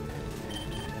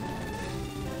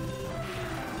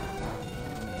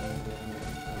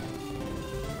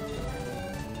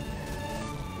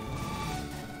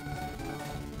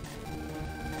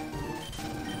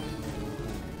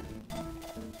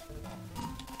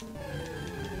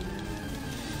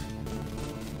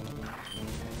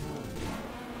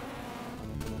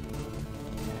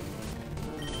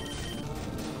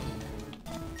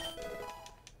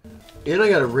 And I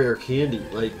got a rare candy.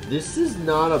 Like, this is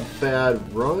not a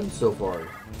bad run so far.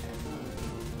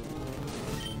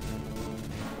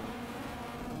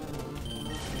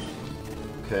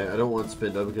 Okay, I don't want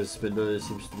Spinda because Spinda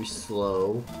seems to be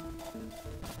slow.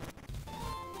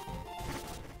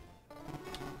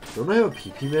 Don't I have a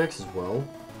PP max as well?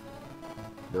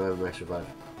 No, I have a max revive.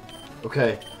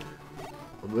 Okay.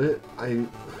 I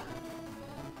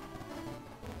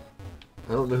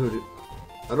don't know who to...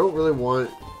 I don't really want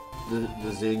the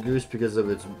Zangoose because of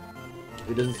its...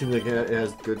 It doesn't seem like it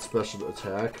has good special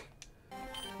attack.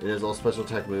 It has all special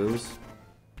attack moves.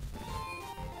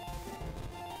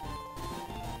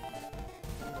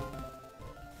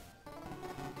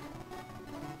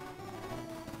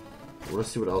 I want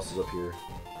to see what else is up here.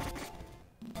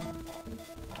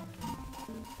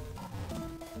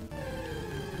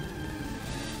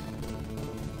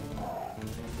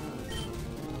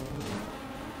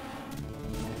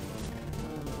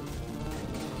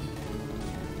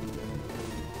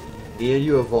 And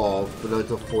you evolve, but not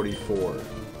until 44.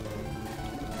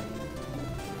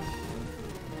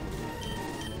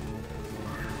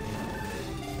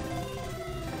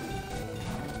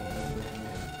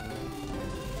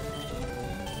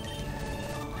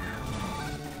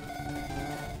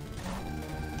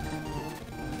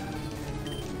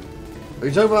 Are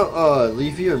you talking about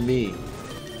Leafy or me?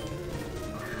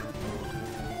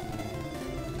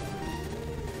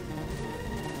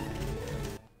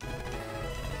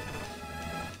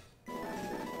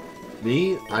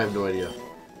 Me? I have no idea.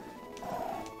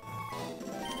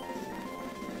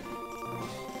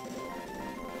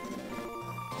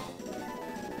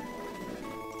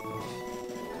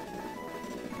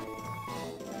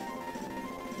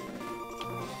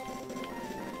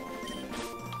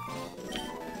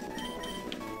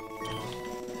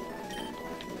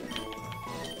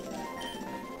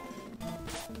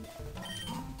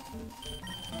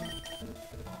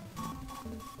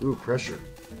 Ooh, pressure.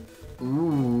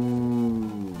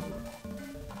 Ooh.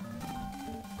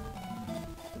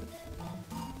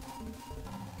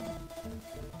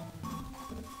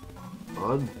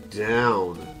 I'm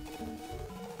down.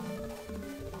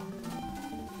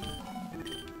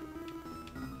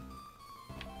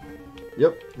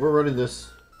 Yep, we're running this.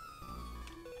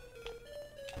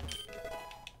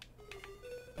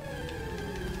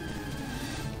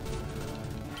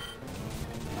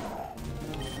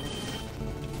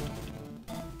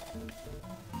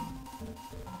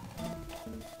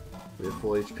 We have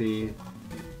full HP.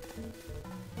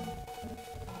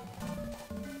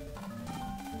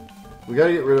 We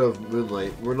gotta get rid of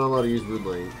Moonlight. We're not allowed to use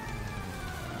Moonlight.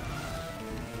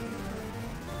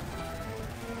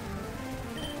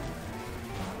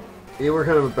 And we're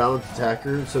kind of a balanced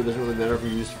attacker, so it doesn't really matter if we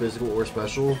use physical or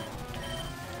special.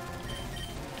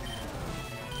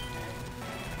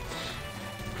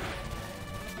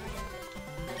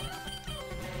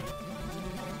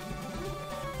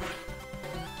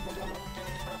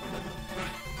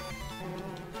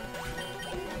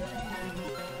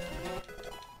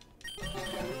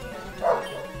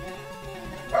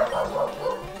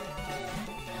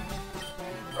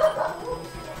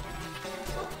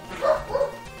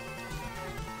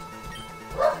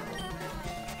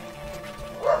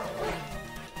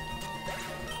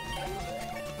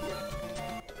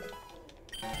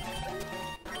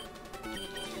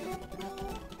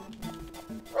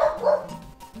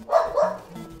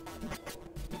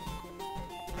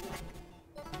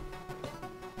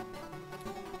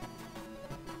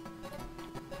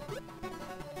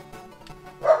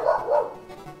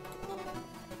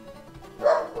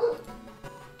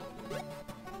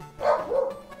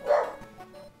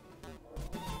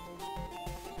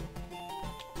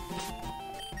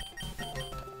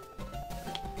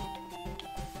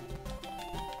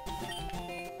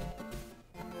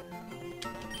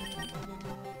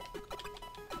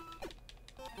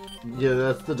 Yeah,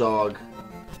 that's the dog.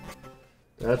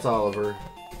 That's Oliver.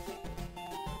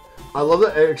 I love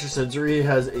that extra sensory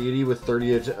has 80 with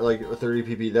 30 like 30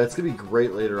 PP. That's gonna be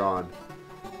great later on.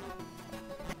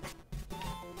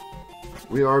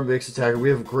 We are a mixed attacker. We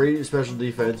have great special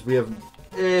defense. We have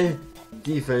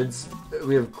defense.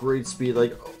 We have great speed.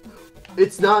 Like,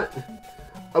 it's not.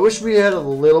 I wish we had a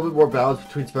little bit more balance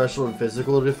between special and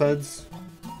physical defense.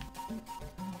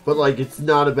 But like, it's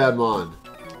not a bad mon.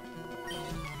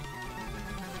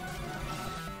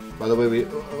 By the way, we if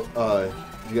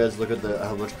you guys look at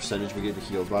how much percentage we get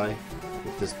healed by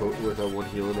with this with our one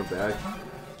heal in our back.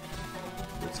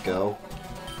 Let's go.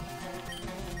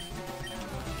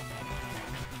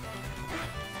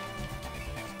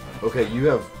 Okay, you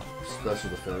have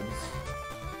special defense.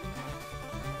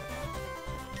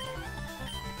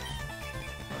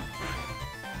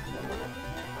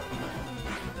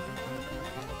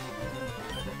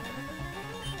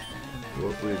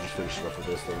 Well, if we just finish it off with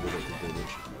this, then we don't take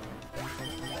damage.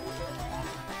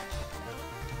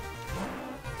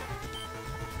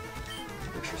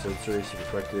 Extra sensory, super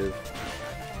effective.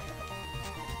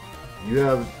 You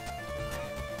have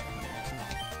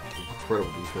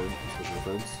incredible defense, special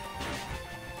defense.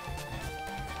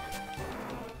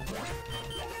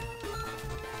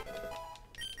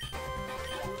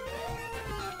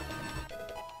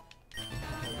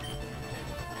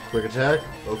 Quick attack,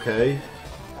 okay.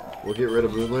 We'll get rid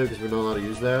of Moonlight because we're not allowed to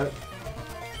use that.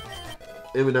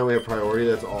 And now we have priority,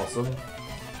 that's awesome.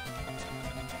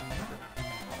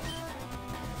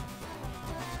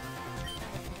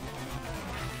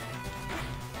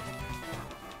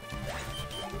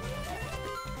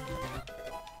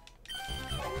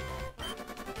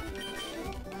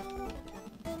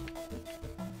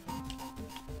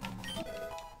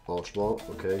 Launch ball,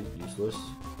 okay, useless.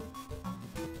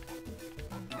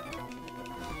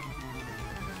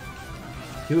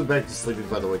 He went back to sleeping,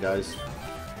 by the way, guys.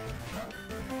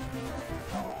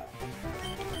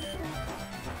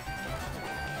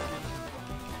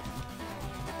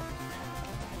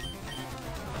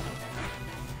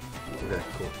 Okay,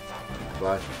 cool.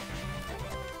 Bye.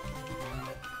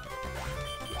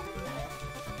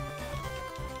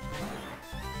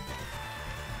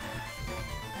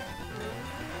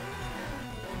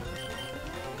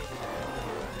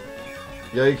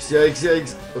 Yikes, yikes,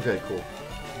 yikes. Okay, cool.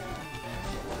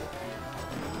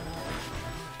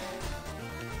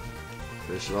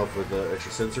 Finish it off with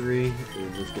extra sensory,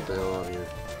 and let's get the hell out of here.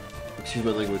 Excuse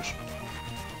my language.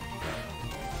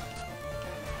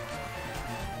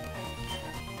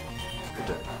 Good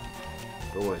attack.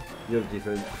 Go away. You have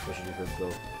defense, special defense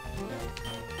though.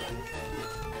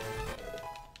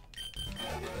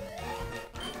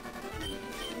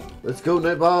 Let's go,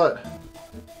 Nightbot!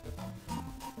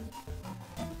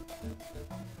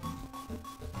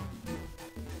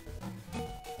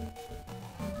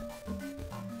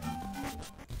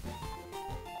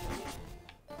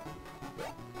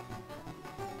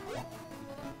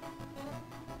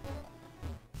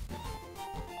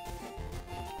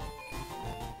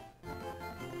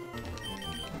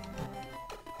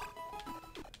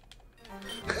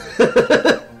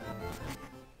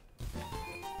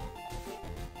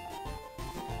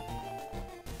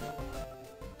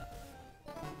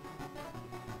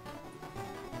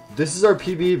 This is our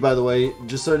PB, by the way,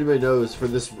 just so anybody knows, for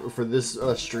this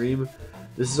stream.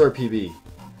 This is our PB.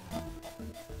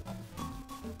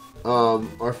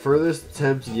 Our furthest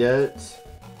attempt yet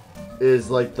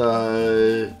is like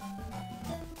the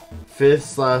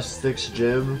 5th/6th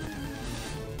gym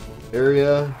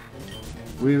area.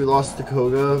 We lost to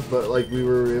Koga, but like we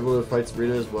were able to fight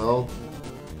Sabrina as well.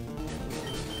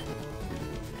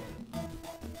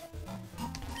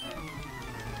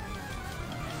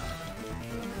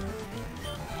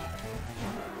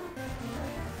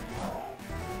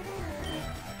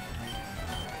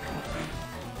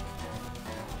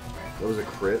 That was a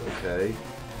crit, okay.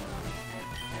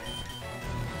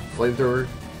 Flamethrower.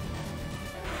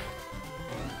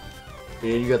 And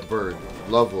you got the burn.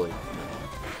 Lovely.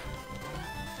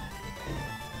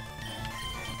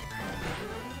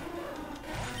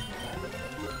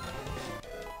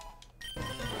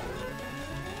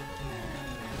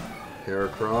 Hair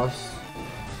across.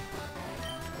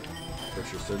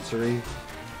 Extra sensory.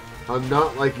 I'm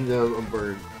not liking them on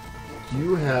burn.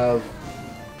 You have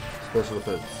special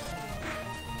defense.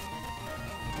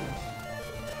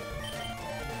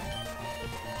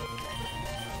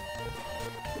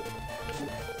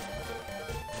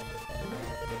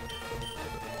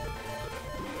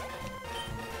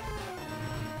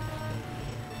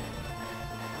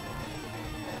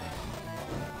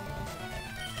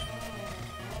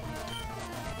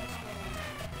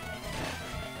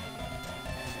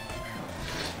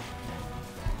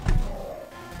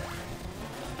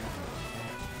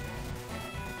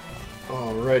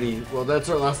 Alrighty, well that's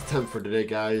our last attempt for today,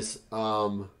 guys.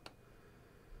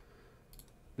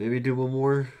 Maybe do one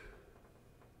more.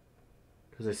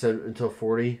 Because I said until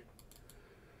 40.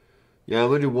 Yeah, I'm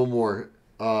gonna do one more.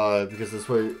 Because this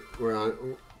way we're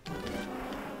on.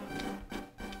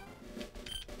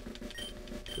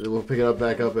 And then we'll pick it up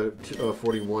back up at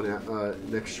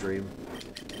 41 next stream.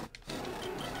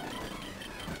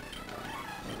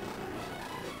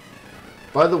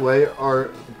 By the way, our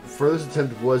furthest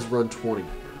attempt was run 20.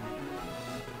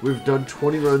 We've done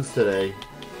 20 runs today.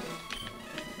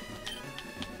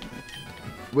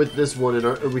 With this one,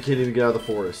 and we can't even get out of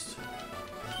the forest.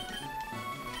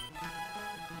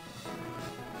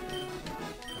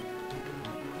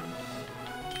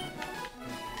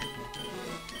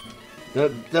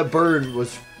 That bird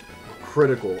was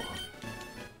critical.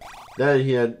 That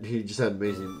he just had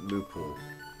amazing move pool.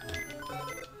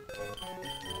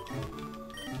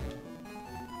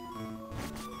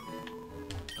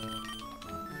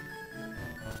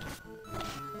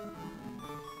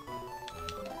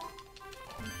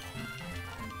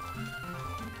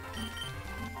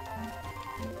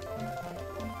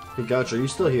 Hey, Gotcha, are you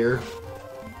still here?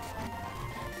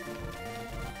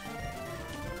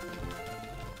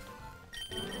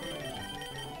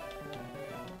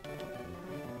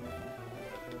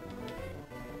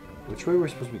 Which way we're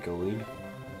supposed to be going?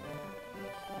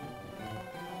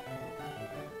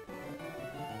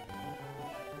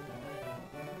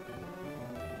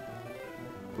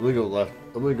 I'm gonna go left.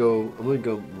 I'm gonna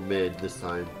go mid this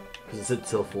time because it said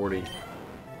till 40.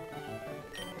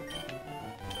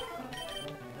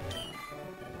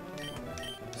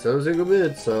 So I was gonna go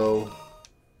mid. So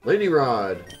lightning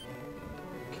rod.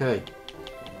 Okay.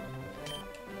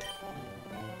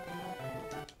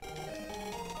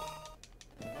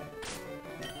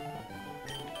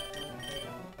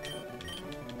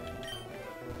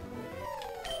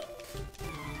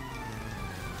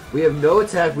 We have no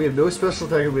attack, we have no special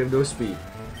attack, and we have no speed.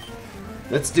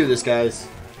 Let's do this, guys.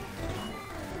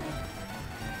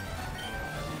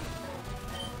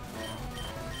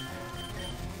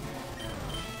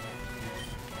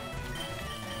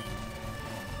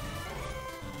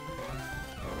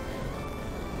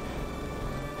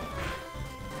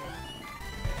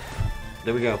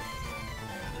 There we go.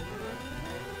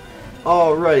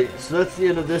 Alright, so that's the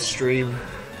end of this stream.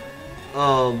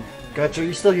 Gotcha, are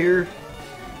you still here?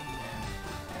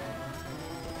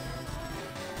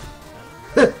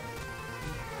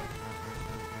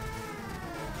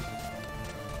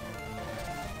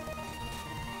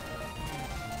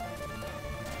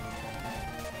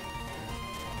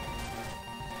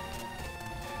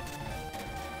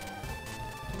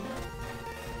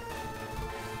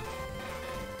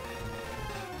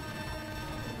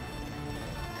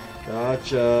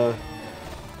 Gotcha.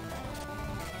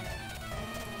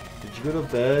 Did you go to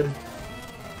bed?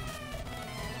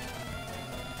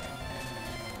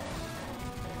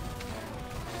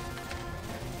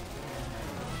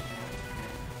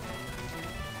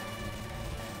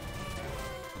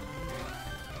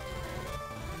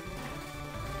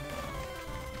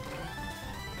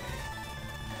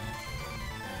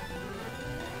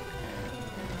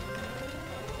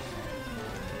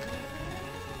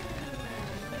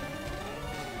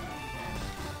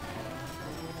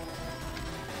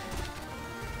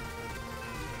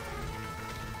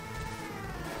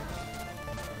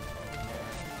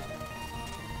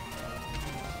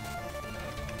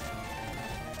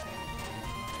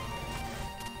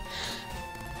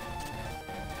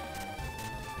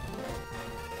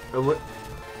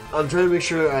 I'm trying to make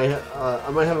sure I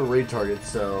might have a raid target,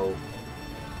 so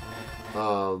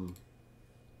I'm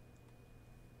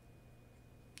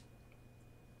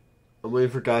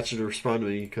waiting for Gotcha to respond to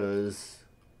me because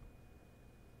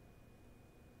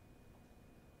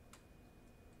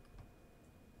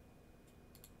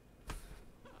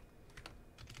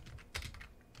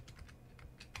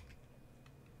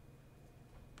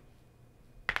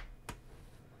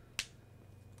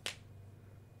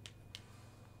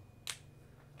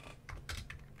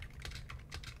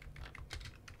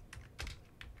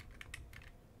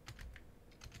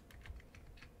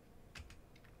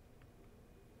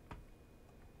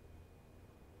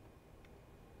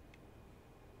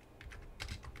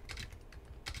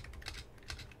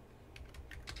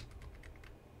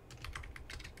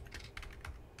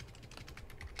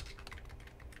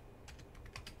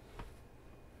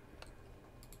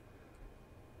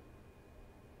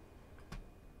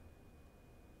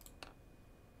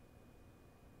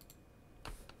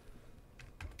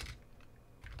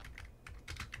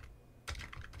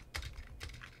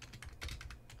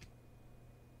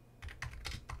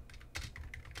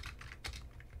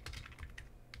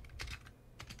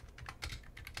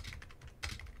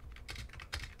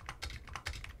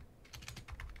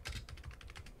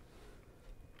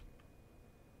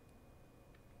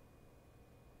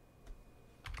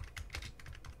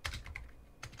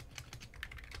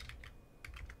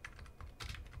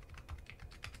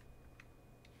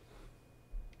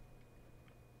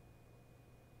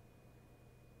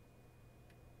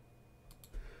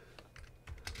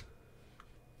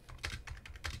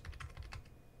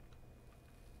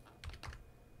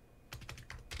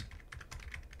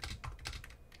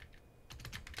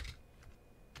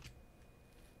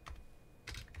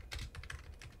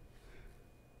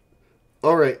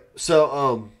All right.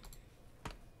 So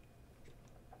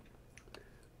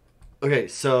okay.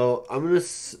 So I'm gonna.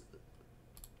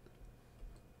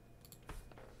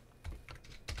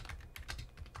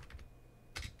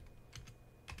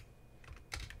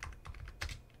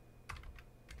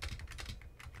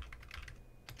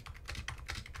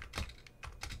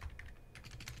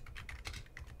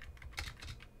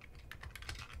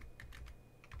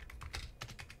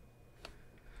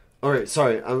 All right.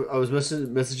 Sorry, I was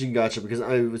messaging Gotcha because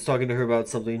I was talking to her about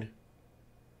something.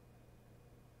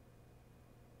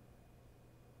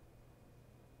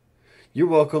 You're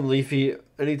welcome, Leafy.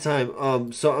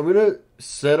 Anytime. So I'm gonna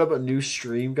set up a new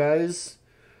stream, guys,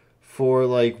 for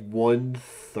like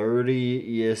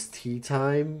 1:30 EST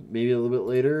time, maybe a little bit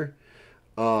later.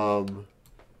 Um,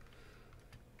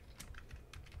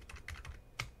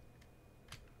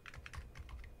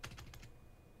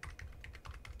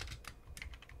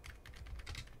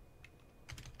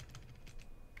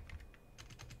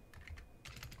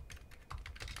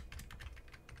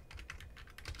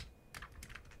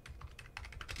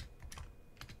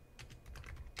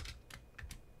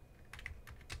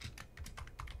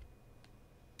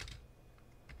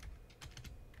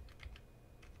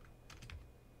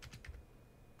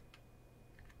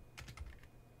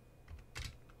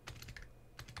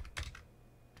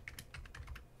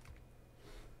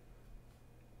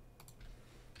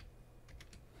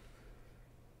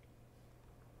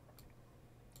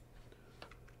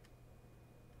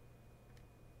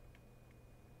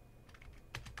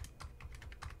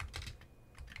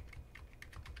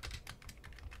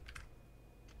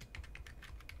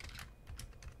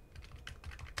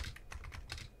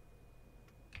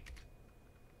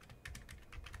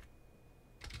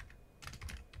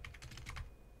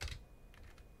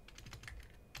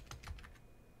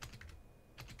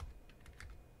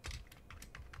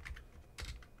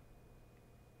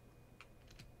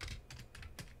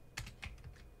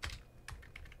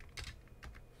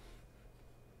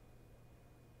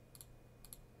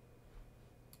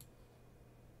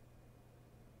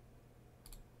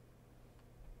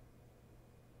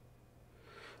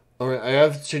 all right, I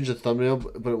have to change the thumbnail,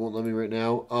 but it won't let me right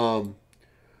now. I'm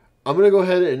gonna go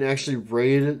ahead and actually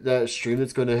raid that stream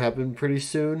that's going to happen pretty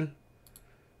soon.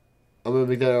 I'm gonna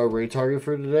make that our raid target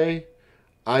for today.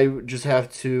 I just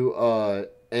have to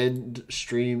end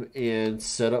stream and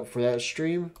set up for that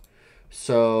stream.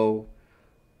 So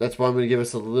that's why I'm gonna give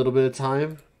us a little bit of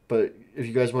time. But if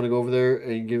you guys want to go over there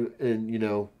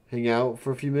and hang out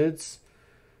for a few minutes,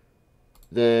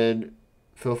 then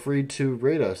feel free to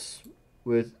raid us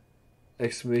with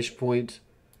exclamation point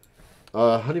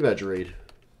honey badger raid.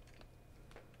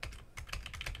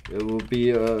 It will be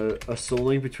a soul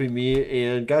link between me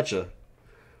and Gotcha.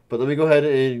 But let me go ahead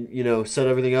and set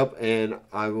everything up, and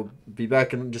I will be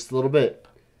back in just a little bit.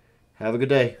 Have a good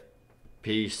day.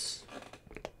 Peace.